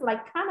places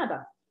like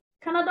Canada.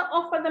 Canada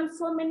offer them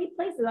so many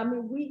places. I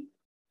mean,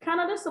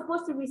 Canada is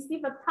supposed to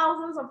receive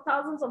thousands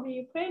of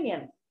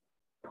Ukrainians.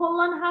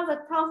 Poland has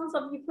thousands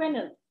of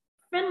Ukrainians.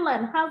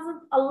 Finland has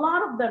a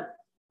lot of them.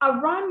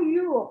 Around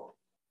Europe,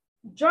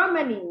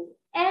 Germany,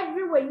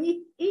 everywhere,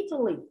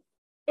 Italy.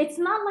 It's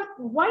not like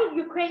white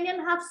Ukrainians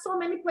have so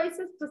many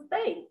places to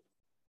stay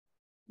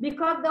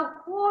because the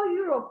whole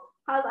Europe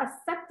has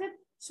accepted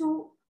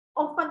to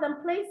offer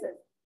them places.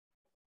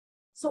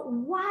 So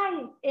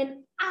why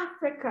in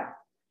Africa,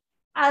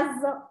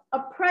 as a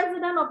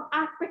president of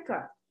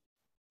Africa,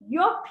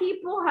 your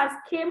people has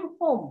came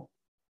home,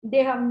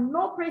 they have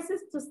no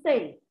places to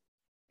stay,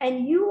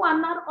 and you are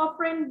not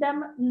offering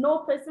them no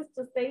places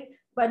to stay,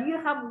 but you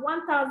have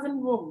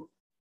 1,000 rooms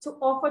to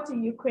offer to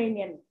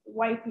Ukrainian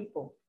white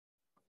people.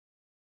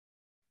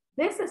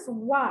 This is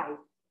why,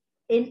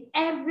 in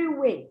every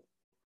way,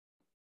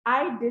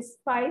 I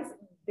despise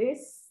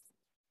this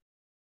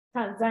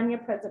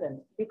Tanzania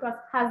president, because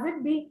has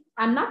it been,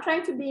 I'm not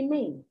trying to be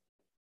mean,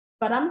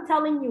 but I'm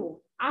telling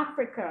you,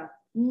 Africa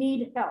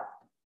need help.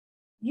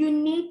 You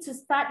need to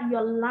start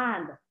your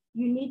land.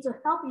 You need to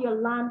help your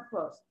land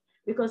first,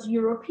 because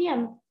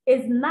European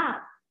is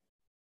not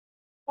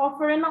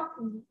offering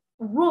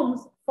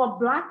rooms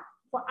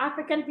for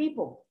African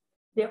people.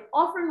 They're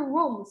offering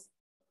rooms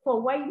for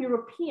white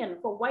European,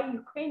 for white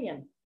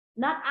Ukrainian,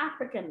 not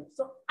African.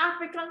 So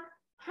African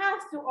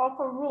has to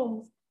offer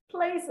rooms,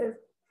 places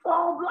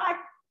for Black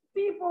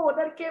people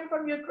that came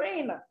from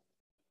Ukraine.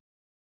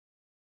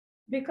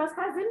 Because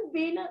hasn't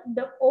been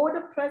the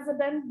older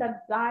president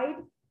that died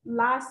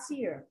last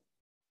year.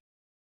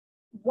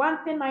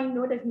 One thing I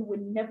know that he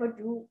would never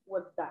do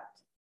was that.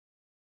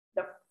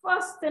 The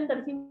first thing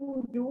that he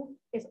would do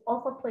is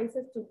offer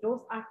places to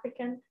those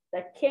Africans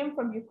that came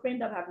from Ukraine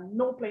that have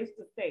no place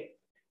to stay.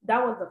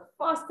 That was the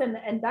first thing,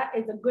 and that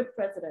is a good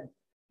president.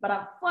 But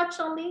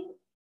unfortunately,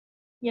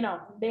 you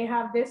know, they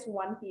have this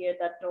one here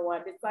that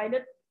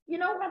decided, you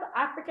know what,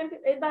 African,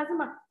 it doesn't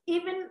matter.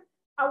 Even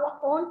our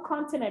own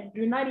continent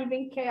do not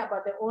even care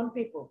about their own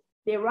people.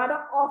 They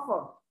rather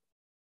offer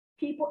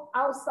people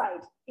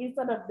outside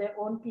instead of their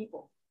own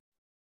people.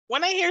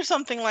 When I hear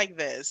something like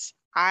this,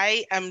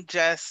 I am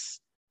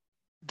just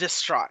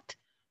distraught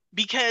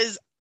because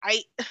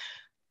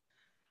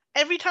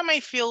every time I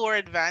feel we're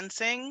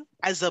advancing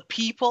as a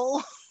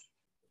people,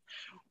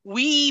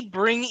 we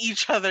bring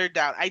each other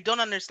down. I don't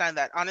understand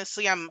that.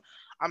 Honestly, I'm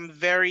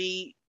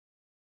very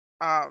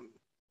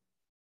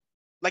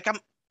like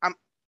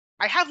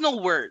I have no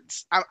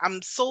words.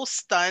 I'm so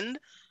stunned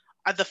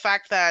at the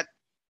fact that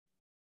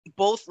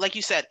both, like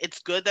you said, it's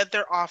good that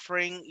they're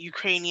offering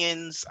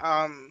Ukrainians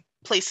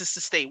places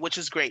to stay, which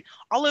is great.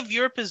 All of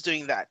Europe is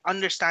doing that,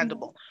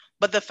 understandable. Mm-hmm.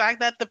 But the fact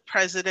that the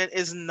president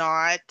is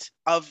not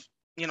of,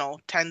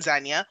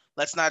 Tanzania,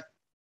 let's not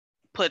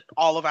put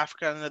all of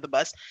Africa under the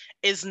bus,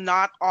 is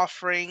not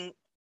offering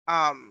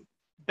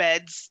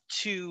beds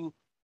to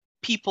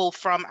people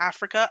from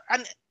Africa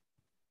and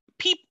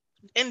people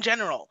in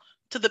general,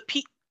 to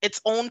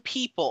its own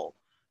people,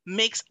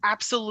 makes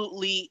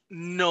absolutely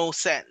no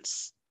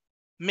sense.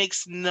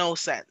 Makes no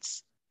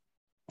sense.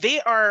 They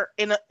are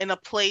in a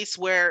place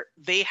where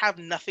they have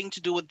nothing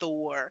to do with the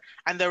war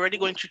and they're already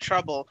going through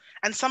trouble.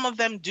 And some of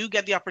them do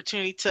get the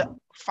opportunity to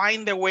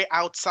find their way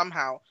out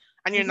somehow.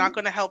 And you're not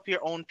going to help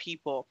your own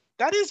people.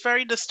 That is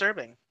very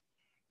disturbing.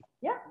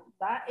 Yeah,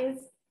 that is,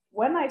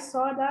 when I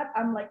saw that,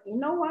 I'm like, you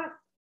know what?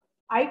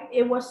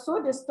 It was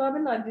so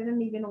disturbing that I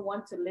didn't even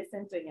want to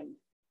listen to him.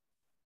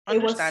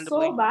 It was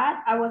so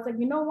bad. I was like,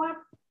 you know what?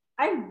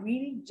 I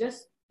really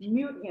just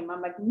mute him.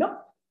 I'm like, nope.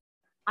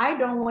 I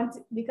don't want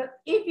to, because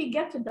if you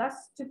get to that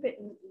stupid,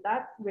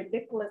 that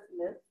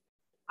ridiculousness,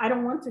 I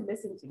don't want to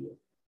listen to you.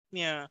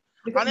 Yeah.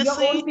 Because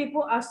honestly, your own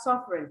people are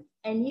suffering.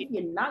 And if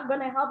you're not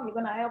going to help, you're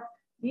going to help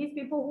these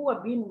people who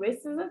are being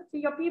racist to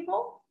your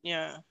people.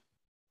 Yeah.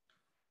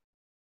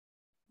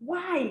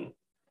 Why?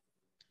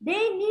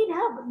 They need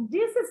help.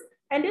 This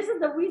is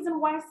the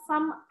reason why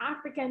some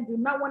Africans do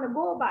not want to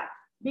go back,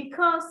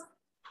 because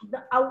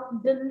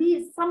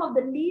some of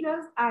the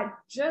leaders are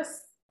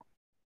just,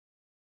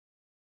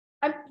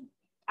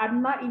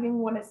 I'm not even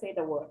want to say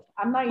the word.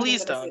 I'm not even going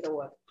to say the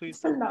word. Please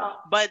don't. No.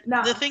 But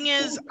the thing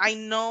is, I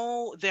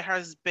know there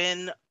has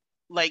been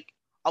like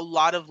a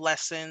lot of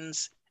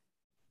lessons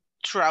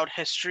throughout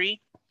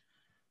history.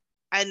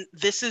 And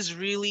this is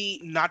really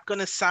not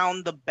going to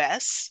sound the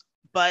best,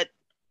 but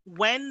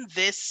when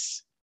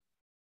this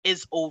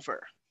is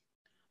over,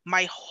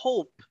 my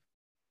hope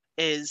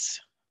is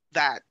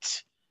that,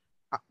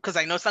 because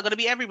I know it's not going to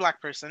be every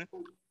Black person,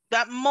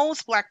 that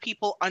most Black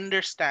people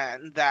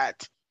understand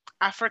that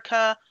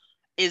Africa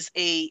is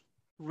a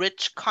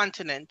rich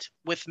continent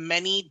with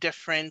many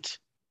different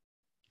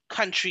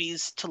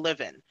countries to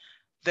live in.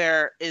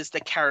 There is the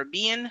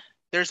Caribbean.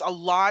 There's a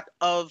lot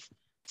of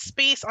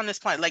space on this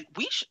planet. Like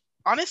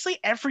honestly,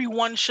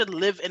 everyone should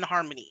live in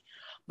harmony.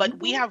 But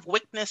we have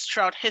witnessed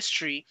throughout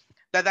history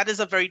that that is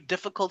a very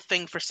difficult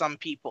thing for some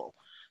people.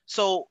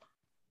 So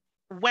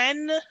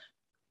when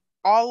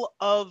all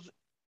of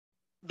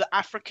the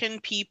African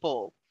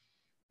people,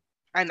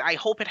 and I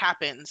hope it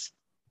happens,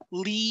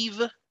 leave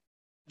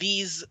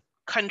these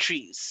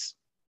countries,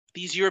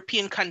 these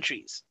European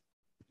countries,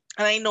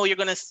 and I know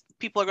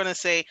people are gonna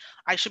say,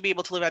 I should be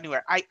able to live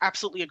anywhere. I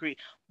absolutely agree.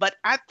 But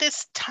at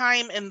this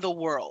time in the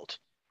world,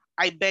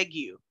 I beg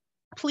you,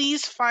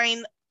 please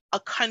find a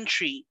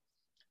country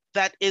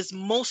that is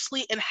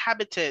mostly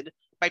inhabited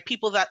by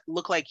people that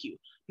look like you.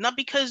 Not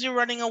because you're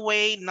running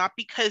away, not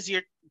because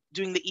you're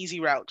doing the easy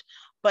route,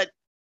 but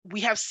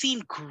we have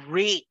seen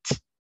great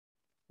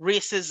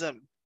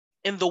racism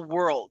in the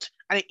world.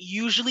 And it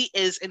usually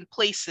is in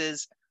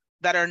places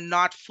that are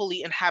not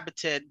fully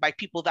inhabited by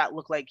people that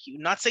look like you.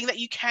 Not saying that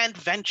you can't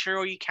venture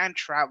or you can't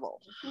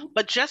travel,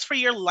 but just for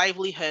your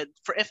livelihood,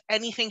 for if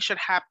anything should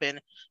happen,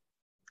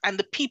 and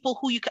the people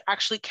who you can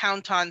actually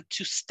count on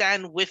to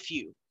stand with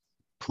you,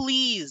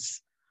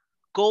 please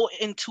go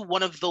into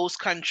one of those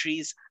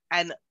countries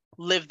and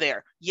live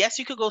there. Yes,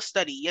 you could go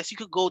study. Yes, you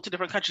could go to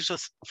different countries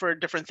for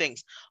different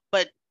things,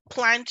 but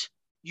plant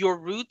your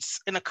roots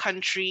in a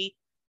country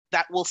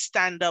that will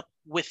stand up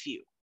with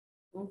you.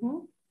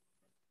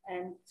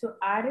 And to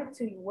add it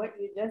to what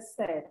you just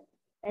said,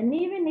 and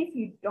even if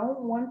you don't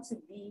want to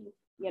be,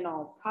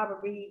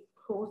 probably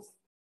close,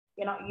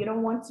 you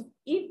don't want to,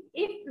 if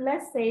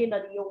let's say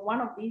that you're one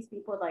of these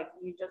people, like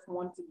you just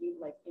want to be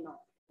like,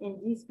 in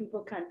these people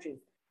countries,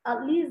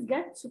 at least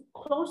get to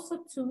closer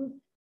to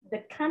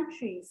the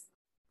countries,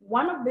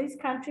 one of these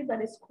countries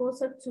that is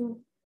closer to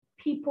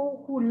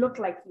people who look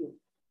like you.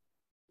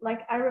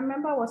 Like I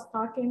remember I was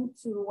talking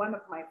to one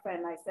of my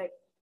friends, I said,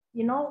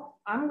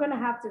 I'm gonna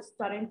have to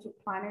start into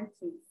planning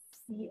to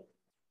see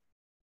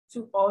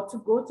to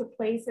go to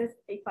places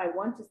if I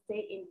want to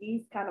stay in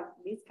these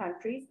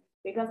countries,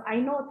 because I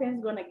know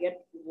things gonna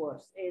get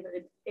worse.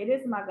 It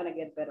is not gonna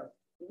get better.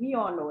 We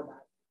all know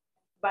that.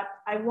 But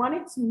I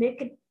wanted to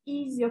make it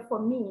easier for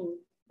me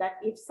that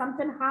if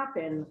something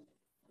happened,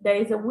 there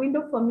is a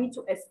window for me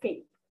to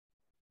escape.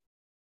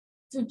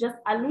 To just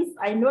at least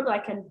I know that I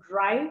can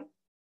drive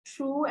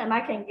through and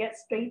I can get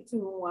straight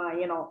to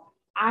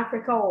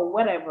Africa or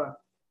whatever.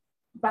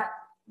 But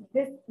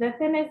the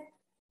thing is,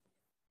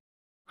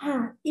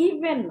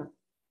 even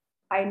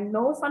I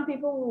know some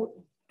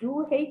people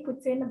do hate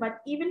Putin,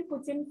 but even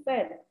Putin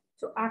said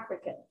to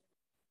Africans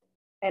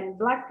and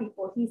Black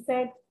people, he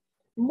said,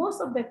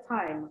 most of the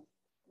time,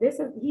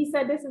 he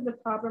said this is the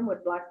problem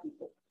with Black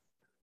people.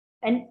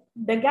 And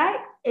the guy,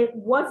 it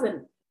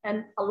wasn't,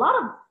 and a lot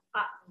of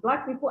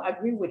Black people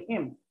agree with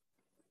him,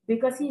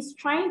 because he's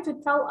trying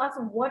to tell us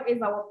what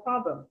is our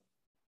problem.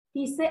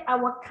 He said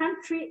our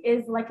country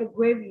is like a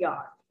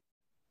graveyard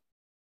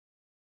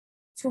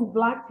to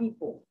Black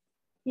people.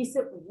 He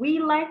said we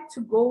like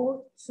to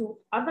go to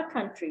other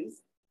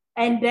countries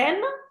and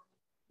then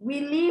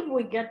we leave,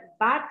 we get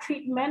bad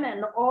treatment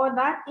and all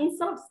that,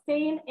 instead of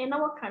staying in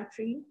our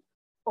country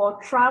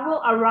or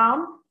travel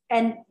around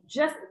and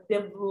just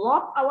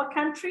develop our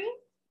country.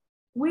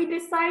 We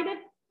decided,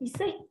 he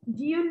said,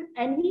 do you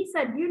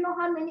know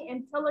how many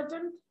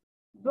intelligent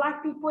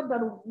Black people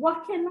that are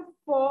working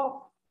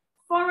for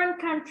foreign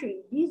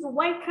countries, these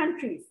white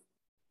countries,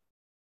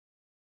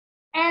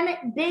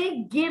 and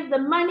they give the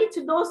money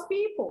to those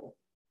people.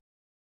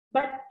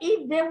 But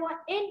if they were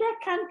in their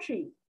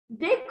country,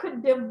 they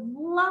could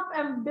develop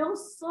and build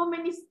so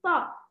many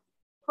stuff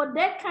for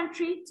their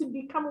country to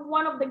become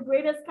one of the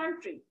greatest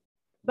countries.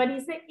 But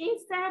he said,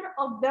 instead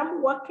of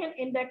them working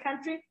in their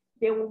country,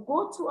 they will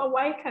go to a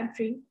white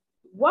country,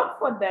 work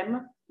for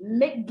them,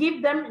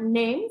 give them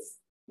names,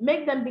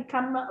 make them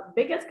become the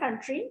biggest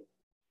country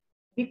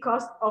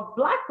because of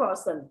Black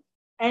person.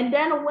 And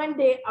then when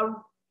they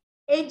are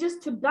ages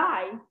to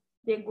die,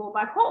 they go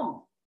back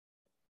home.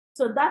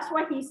 So that's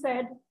why he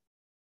said,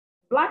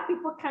 Black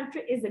people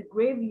country is a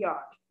graveyard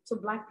to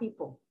Black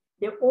people.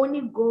 They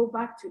only go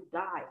back to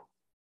die.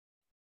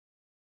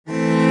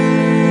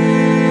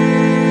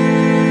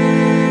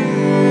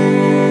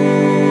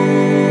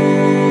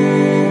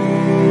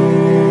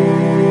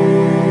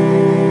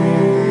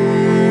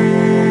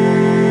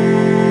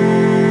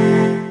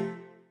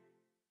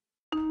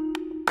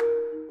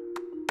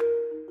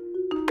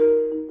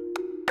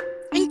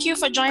 Thank you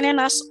for joining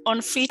us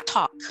on Free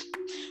Talk.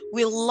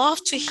 We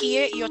love to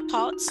hear your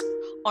thoughts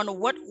on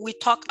what we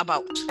talk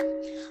about.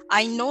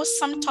 I know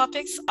some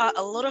topics are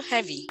a little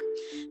heavy,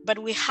 but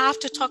we have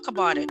to talk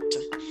about it.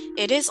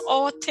 It is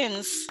all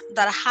things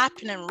that are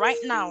happening right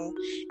now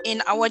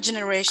in our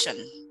generation.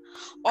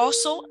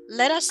 Also,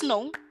 let us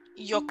know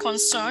your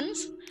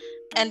concerns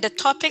and the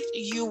topic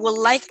you would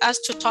like us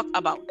to talk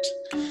about.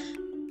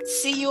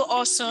 See you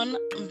all soon.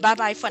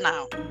 Bye-bye for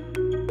now.